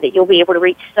know that you'll be able to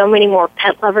reach so many more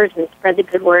pet lovers and spread the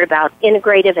good word about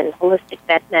integrative and holistic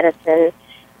vet medicine.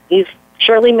 You've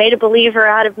surely made a believer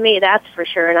out of me, that's for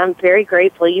sure. And I'm very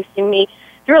grateful. You've seen me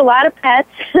through a lot of pets.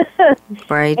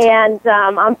 Right. And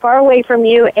I'm far away from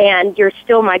you, and you're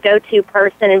still my go-to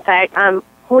person. In fact, I'm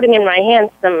holding in my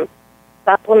hands some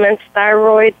supplements,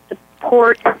 thyroid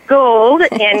support gold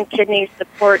and kidney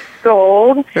support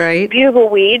gold. Right.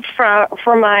 Bugleweed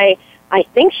for my, I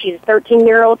think she's a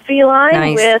 13-year-old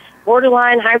feline with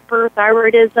borderline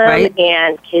hyperthyroidism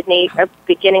and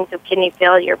beginnings of kidney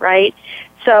failure, right?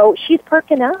 So she's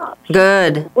perking up.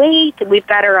 Good. We've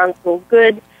got her on some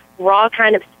good raw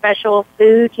kind of special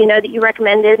food, that you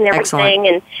recommended and everything.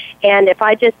 Excellent. And if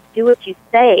I just do what you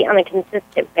say on a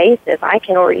consistent basis, I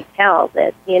can already tell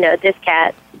that, this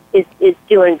cat is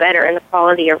doing better and the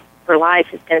quality of her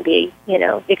life is going to be,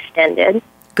 extended.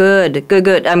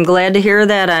 Good. I'm glad to hear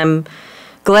that. I'm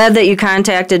glad that you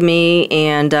contacted me.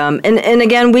 And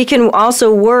again, we can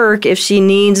also work if she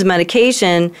needs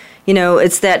medication.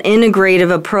 It's that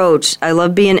integrative approach. I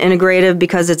love being integrative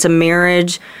because it's a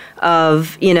marriage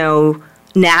of,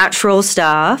 natural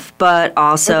stuff, but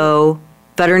also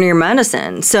veterinary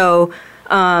medicine. So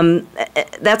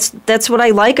That's what I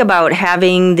like about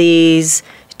having these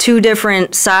two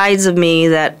different sides of me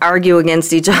that argue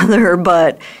against each other.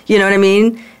 But you know what I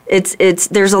mean? It's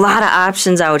there's a lot of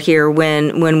options out here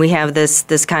when we have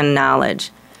this kind of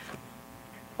knowledge.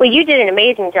 Well, you did an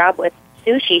amazing job with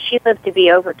Sushi. She lived to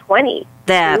be over 20.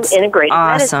 That's integrated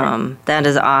awesome. Medicine. That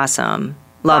is awesome.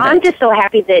 Love it. I'm just so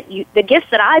happy that the gifts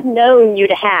that I've known you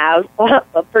to have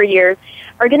for years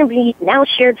are going to be now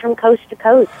shared from coast to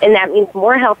coast. And that means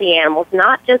more healthy animals,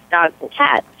 not just dogs and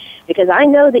cats. Because I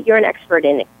know that you're an expert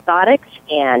in exotics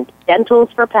and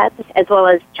dentals for pets, as well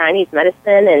as Chinese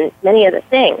medicine and many other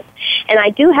things. And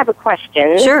I do have a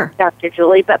question, sure, Dr.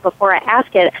 Julie, but before I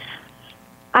ask it,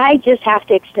 I just have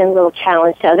to extend a little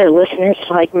challenge to other listeners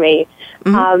like me.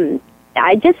 Mm-hmm.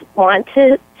 I just want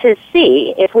to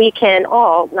see if we can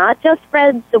all not just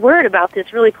spread the word about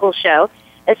this really cool show,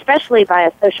 especially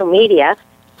via social media,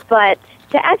 but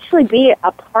to actually be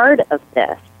a part of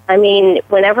this. I mean,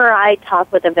 whenever I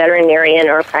talk with a veterinarian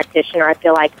or a practitioner, I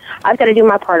feel like I've got to do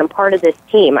my part. I'm part of this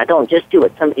team. I don't just do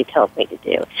what somebody tells me to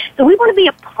do. So we want to be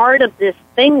a part of this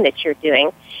thing that you're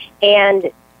doing.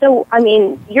 And so, I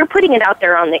mean, you're putting it out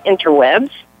there on the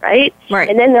interwebs, right? Right.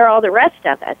 And then there are all the rest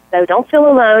of us. So don't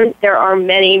feel alone. There are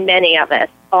many, many of us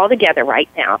all together right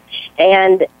now.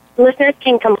 And listeners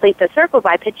can complete the circle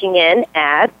by pitching in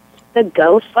at the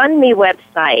GoFundMe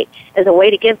website as a way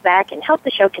to give back and help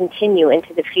the show continue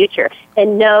into the future.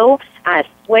 And no, I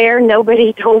swear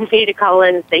nobody told me to call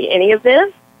in and say any of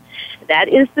this. That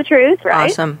is the truth, right?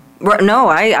 Awesome. No,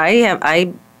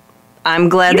 I'm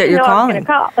glad that you're calling.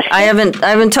 I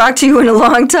haven't talked to you in a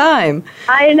long time.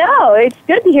 I know. It's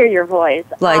good to hear your voice.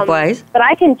 Likewise. But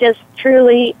I can just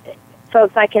truly,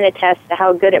 folks, I can attest to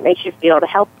how good it makes you feel to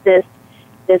help this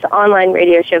online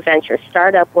radio show venture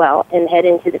start up well and head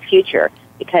into the future,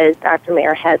 because Dr.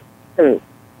 Mayer has some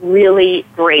really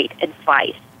great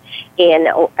advice. And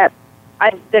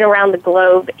I've been around the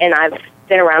globe, and I've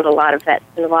been around a lot of vets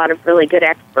and a lot of really good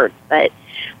experts, but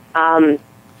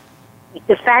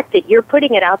the fact that you're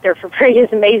putting it out there for free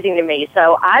is amazing to me.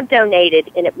 So I've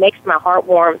donated, and it makes my heart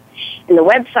warm. And the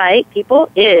website, people,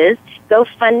 is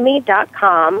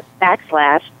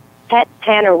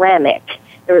GoFundMe.com/PetPanoramic.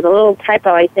 There was a little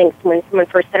typo, I think, when someone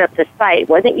first set up the site. It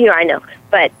wasn't you, I know.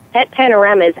 But Pet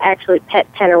Panorama is actually Pet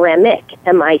Panoramic,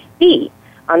 M-I-C,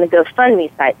 on the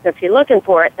GoFundMe site. So if you're looking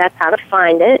for it, that's how to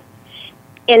find it.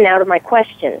 And now to my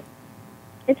question.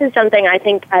 This is something I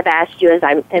think I've asked you as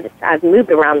I've moved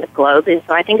around the globe, and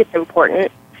so I think it's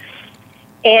important.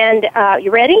 And you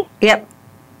ready? Yep.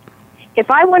 If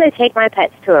I want to take my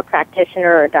pets to a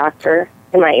practitioner or a doctor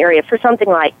in my area for something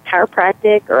like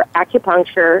chiropractic or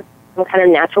acupuncture, some kind of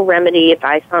natural remedy,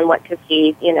 advice on what to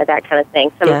feed, that kind of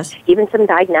thing. Yes. Even some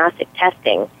diagnostic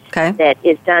testing that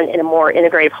is done in a more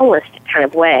integrative, holistic kind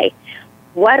of way.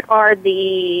 What are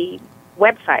the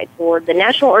websites or the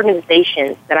national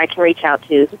organizations that I can reach out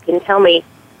to who can tell me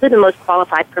who the most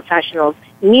qualified professionals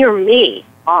near me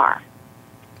are?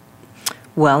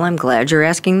 Well, I'm glad you're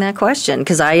asking that question,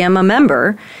 because I am a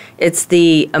member. It's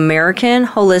the American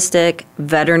Holistic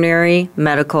Veterinary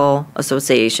Medical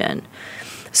Association.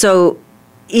 So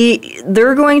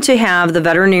they're going to have the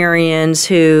veterinarians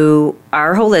who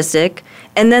are holistic,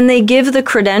 and then they give the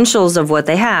credentials of what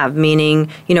they have,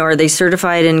 meaning, are they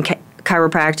certified in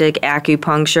chiropractic,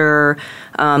 acupuncture,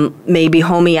 maybe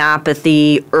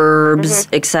homeopathy, herbs,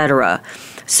 etc.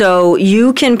 So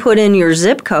you can put in your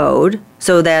zip code,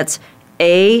 so that's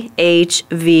ahvma.org,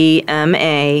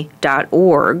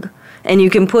 and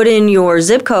you can put in your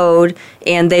zip code,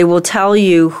 and they will tell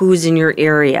you who's in your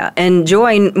area. And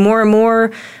Joy, more and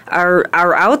more are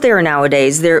out there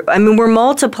nowadays. We're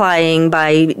multiplying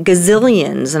by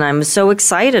gazillions, and I'm so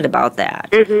excited about that.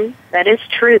 Mm-hmm. That is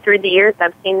true. Through the years,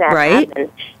 I've seen that happen.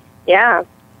 Yeah.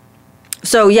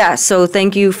 So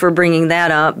thank you for bringing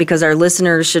that up, because our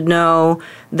listeners should know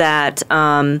that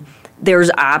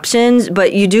there's options,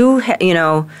 but you do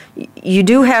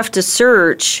have to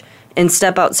search and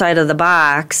step outside of the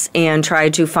box and try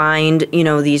to find,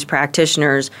 these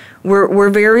practitioners. We're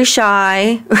very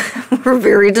shy. We're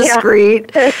very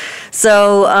discreet. Yeah.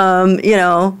 So,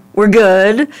 we're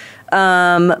good.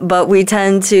 But we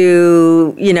tend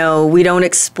to, we don't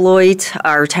exploit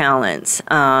our talents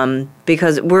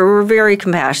because we're very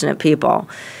compassionate people.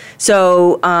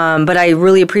 So, but I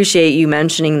really appreciate you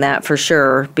mentioning that for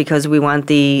sure, because we want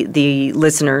the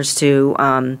listeners to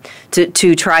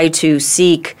try to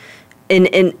seek.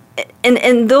 And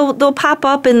they'll pop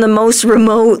up in the most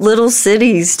remote little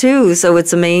cities too, so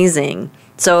it's amazing.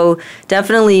 So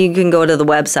definitely you can go to the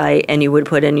website and you would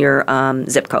put in your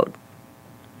zip code.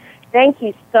 Thank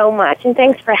you so much, and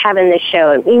thanks for having this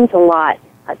show. It means a lot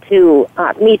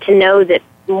me to know that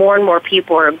more and more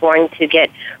people are going to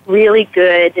get really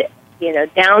good,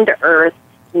 down to earth,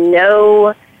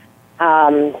 no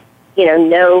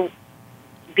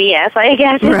BS, I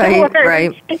guess.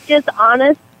 Right. It's just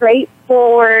honest,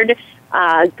 straightforward,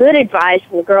 good advice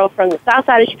from the girl from the south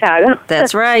side of Chicago.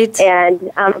 That's right. And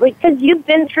because you've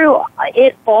been through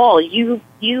it all,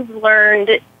 you've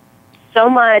learned so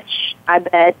much, I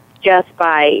bet, just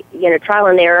by trial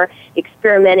and error,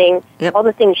 experimenting, all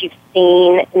the things you've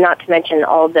seen, not to mention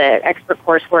all the expert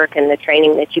coursework and the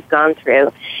training that you've gone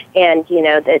through. And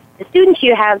the students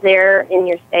you have there in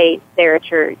your state, there at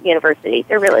your university,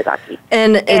 they're really lucky.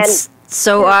 And it's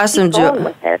so awesome,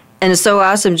 Joy. And it's so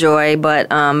awesome, Joy. But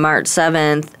March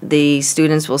 7th, the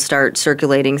students will start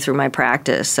circulating through my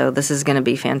practice. So this is going to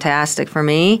be fantastic for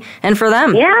me and for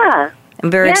them. Yeah. I'm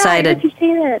very excited. I get to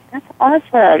see that. That's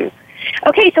awesome.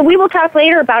 Okay, so we will talk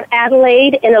later about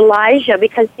Adelaide and Elijah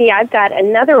because, see, I've got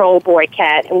another old boy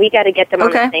cat, and we got to get them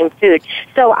on the same food.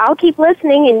 So I'll keep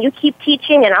listening, and you keep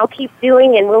teaching, and I'll keep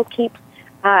doing, and we'll keep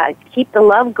the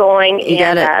love going.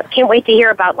 Can't wait to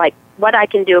hear about, what I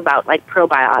can do about,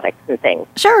 probiotics and things.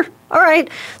 Sure. All right.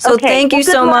 So thank you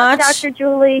so much. Dr.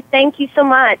 Julie. Thank you so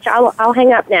much. I'll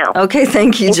hang up now. Okay,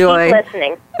 thank you, Joy. Keep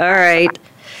listening. All right.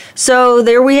 So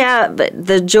there we have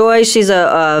the Joy. She's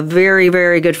a very,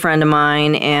 very good friend of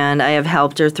mine, and I have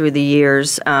helped her through the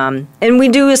years. And we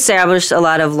do establish a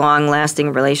lot of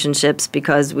long-lasting relationships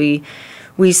because we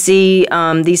see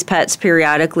these pets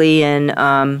periodically,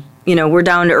 and we're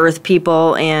down-to-earth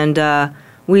people, and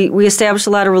we establish a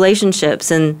lot of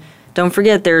relationships. And don't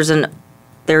forget, there's a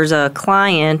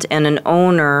client and an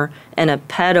owner and a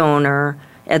pet owner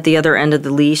at the other end of the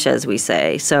leash, as we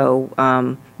say.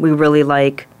 So we really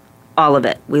like all of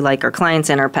it. We like our clients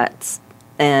and our pets,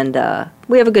 and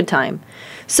we have a good time.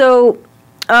 So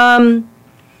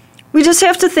we just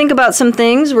have to think about some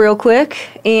things real quick,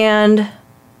 and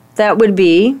that would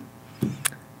be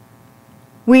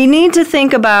we need to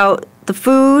think about the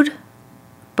food,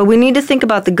 but we need to think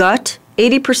about the gut.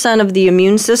 80% of the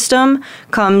immune system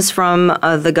comes from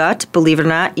the gut, believe it or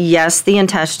not. Yes, the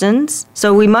intestines.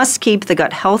 So we must keep the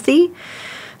gut healthy.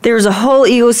 There's a whole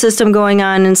ecosystem going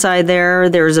on inside there.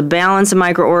 There's a balance of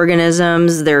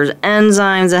microorganisms. There's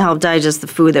enzymes that help digest the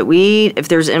food that we eat. If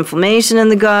there's inflammation in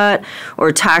the gut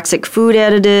or toxic food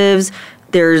additives,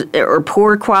 or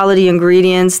poor quality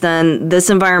ingredients, then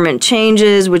this environment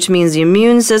changes, which means the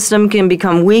immune system can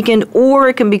become weakened or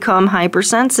it can become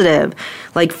hypersensitive,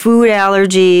 like food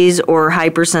allergies or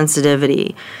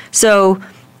hypersensitivity. So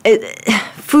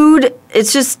food,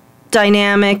 it's just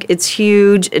dynamic, it's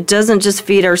huge. It doesn't just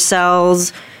feed our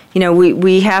cells.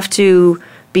 We have to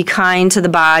be kind to the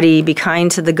body, be kind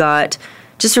to the gut.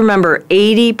 Just remember,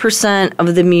 80%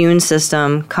 of the immune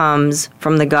system comes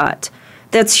from the gut.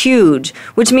 That's huge,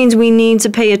 which means we need to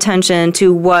pay attention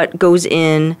to what goes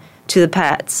in to the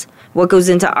pets, what goes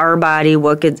into our body,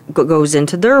 what goes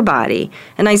into their body.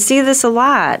 And I see this a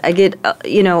lot. I get,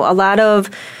 a lot of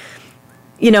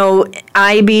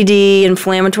IBD,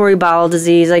 inflammatory bowel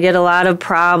disease. I get a lot of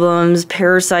problems,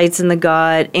 parasites in the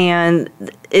gut, and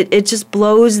it just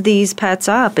blows these pets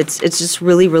up. It's just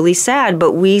really, really sad,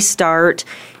 but we start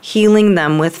healing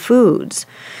them with foods.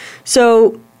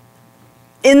 So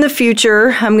in the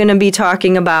future, I'm going to be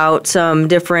talking about some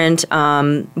different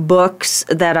books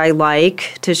that I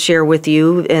like to share with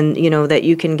you and, that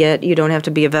you can get. You don't have to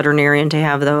be a veterinarian to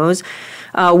have those.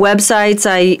 Websites,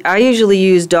 I usually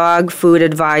use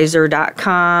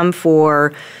dogfoodadvisor.com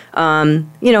for,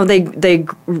 they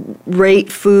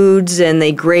rate foods and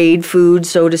they grade food,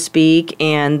 so to speak,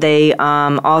 and they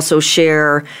also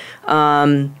share,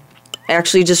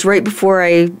 actually just right before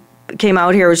I came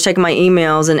out here, I was checking my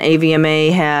emails, and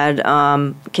AVMA had,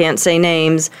 can't say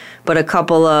names, but a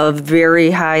couple of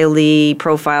very highly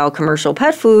profile commercial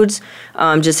pet foods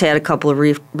just had a couple of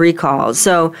recalls.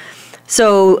 So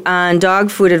on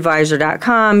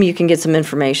dogfoodadvisor.com, you can get some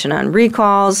information on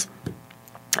recalls.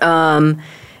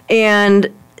 And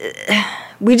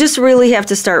we just really have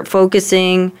to start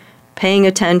focusing, paying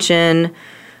attention,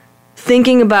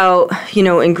 thinking about,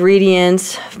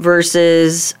 ingredients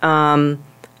versus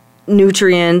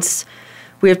nutrients.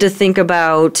 We have to think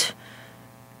about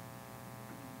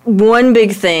one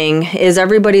big thing is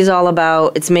everybody's all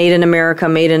about it's made in America,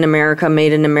 made in America,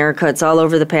 made in America. It's all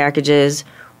over the packages.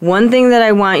 One thing that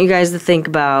I want you guys to think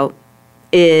about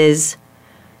is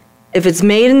if it's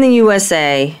made in the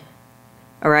USA,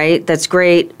 all right, that's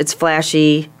great. It's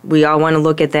flashy. We all want to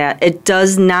look at that. It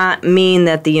does not mean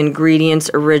that the ingredients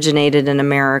originated in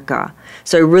America.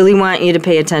 So I really want you to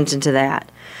pay attention to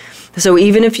that. So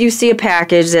even if you see a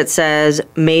package that says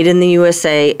made in the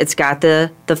USA, it's got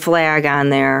the flag on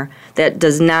there. That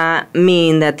does not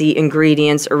mean that the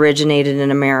ingredients originated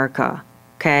in America,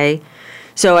 okay?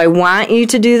 So I want you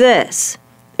to do this.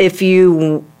 If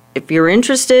you're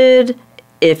interested,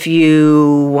 if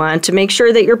you want to make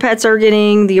sure that your pets are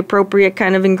getting the appropriate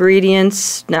kind of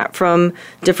ingredients, not from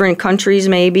different countries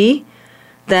maybe,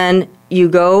 then you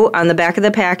go on the back of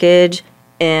the package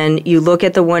and you look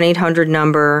at the 1-800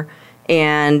 number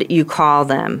and you call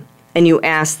them and you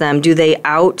ask them, do they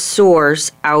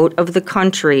outsource out of the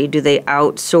country? Do they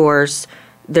outsource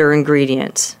their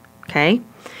ingredients? Okay?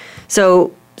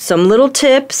 So some little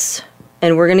tips,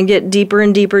 and we're going to get deeper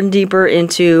and deeper and deeper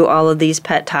into all of these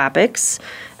pet topics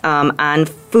on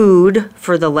food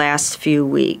for the last few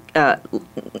weeks,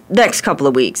 next couple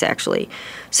of weeks actually.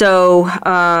 So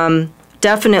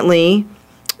definitely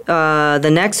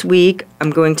the next week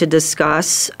I'm going to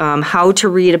discuss how to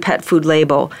read a pet food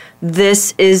label.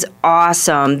 This is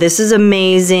awesome. This is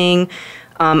amazing.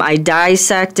 I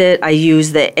dissect it. I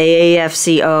use the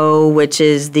AAFCO, which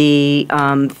is the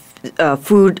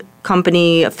food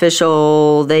company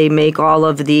official. They make all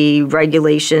of the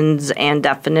regulations and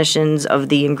definitions of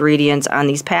the ingredients on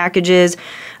these packages.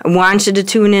 I want you to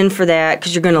tune in for that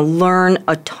because you're going to learn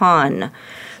a ton.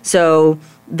 So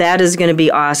that is going to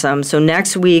be awesome. So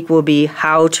next week will be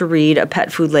how to read a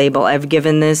pet food label. I've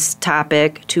given this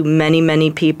topic to many,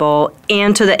 many people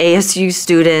and to the ASU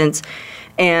students,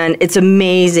 and it's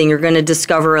amazing. You're going to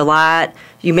discover a lot.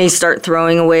 You may start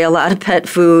throwing away a lot of pet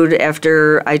food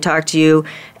after I talk to you,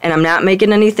 and I'm not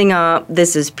making anything up.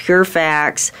 This is pure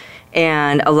facts,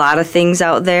 and a lot of things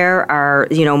out there are,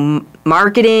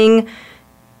 marketing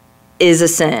is a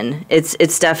sin.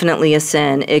 It's definitely a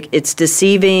sin. It's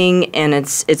deceiving, and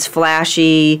it's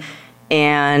flashy,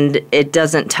 and it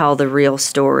doesn't tell the real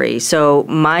story. So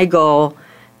my goal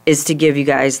is to give you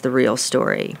guys the real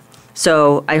story.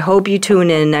 So I hope you tune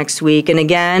in next week. And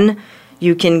again,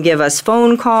 you can give us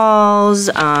phone calls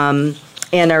and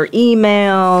our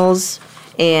emails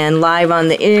and live on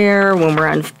the air when we're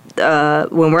on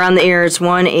the air. It's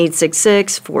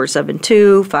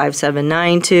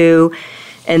 1-866-472-5792.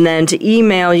 And then to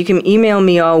email, you can email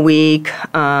me all week,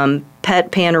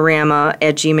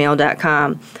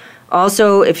 petpanorama@gmail.com.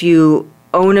 Also, if you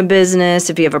own a business,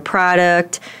 if you have a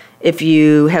product, if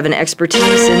you have an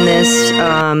expertise in this,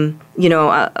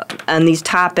 on these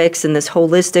topics in this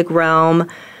holistic realm,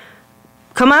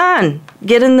 come on,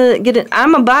 get in.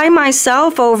 I'm by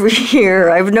myself over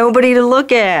here. I have nobody to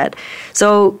look at.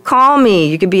 So call me.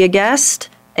 You could be a guest,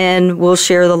 and we'll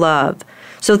share the love.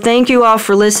 So thank you all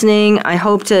for listening. I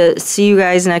hope to see you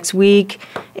guys next week,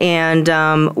 and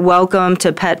welcome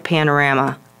to Pet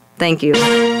Panorama. Thank you.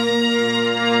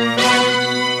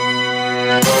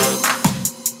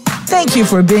 Thank you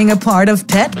for being a part of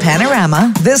Pet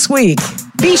Panorama this week.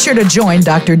 Be sure to join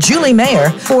Dr. Julie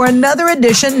Mayer for another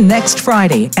edition next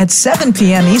Friday at 7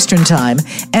 p.m. Eastern Time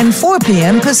and 4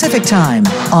 p.m. Pacific Time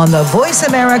on the Voice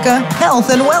America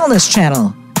Health and Wellness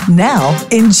Channel. Now,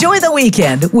 enjoy the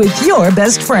weekend with your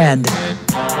best friend.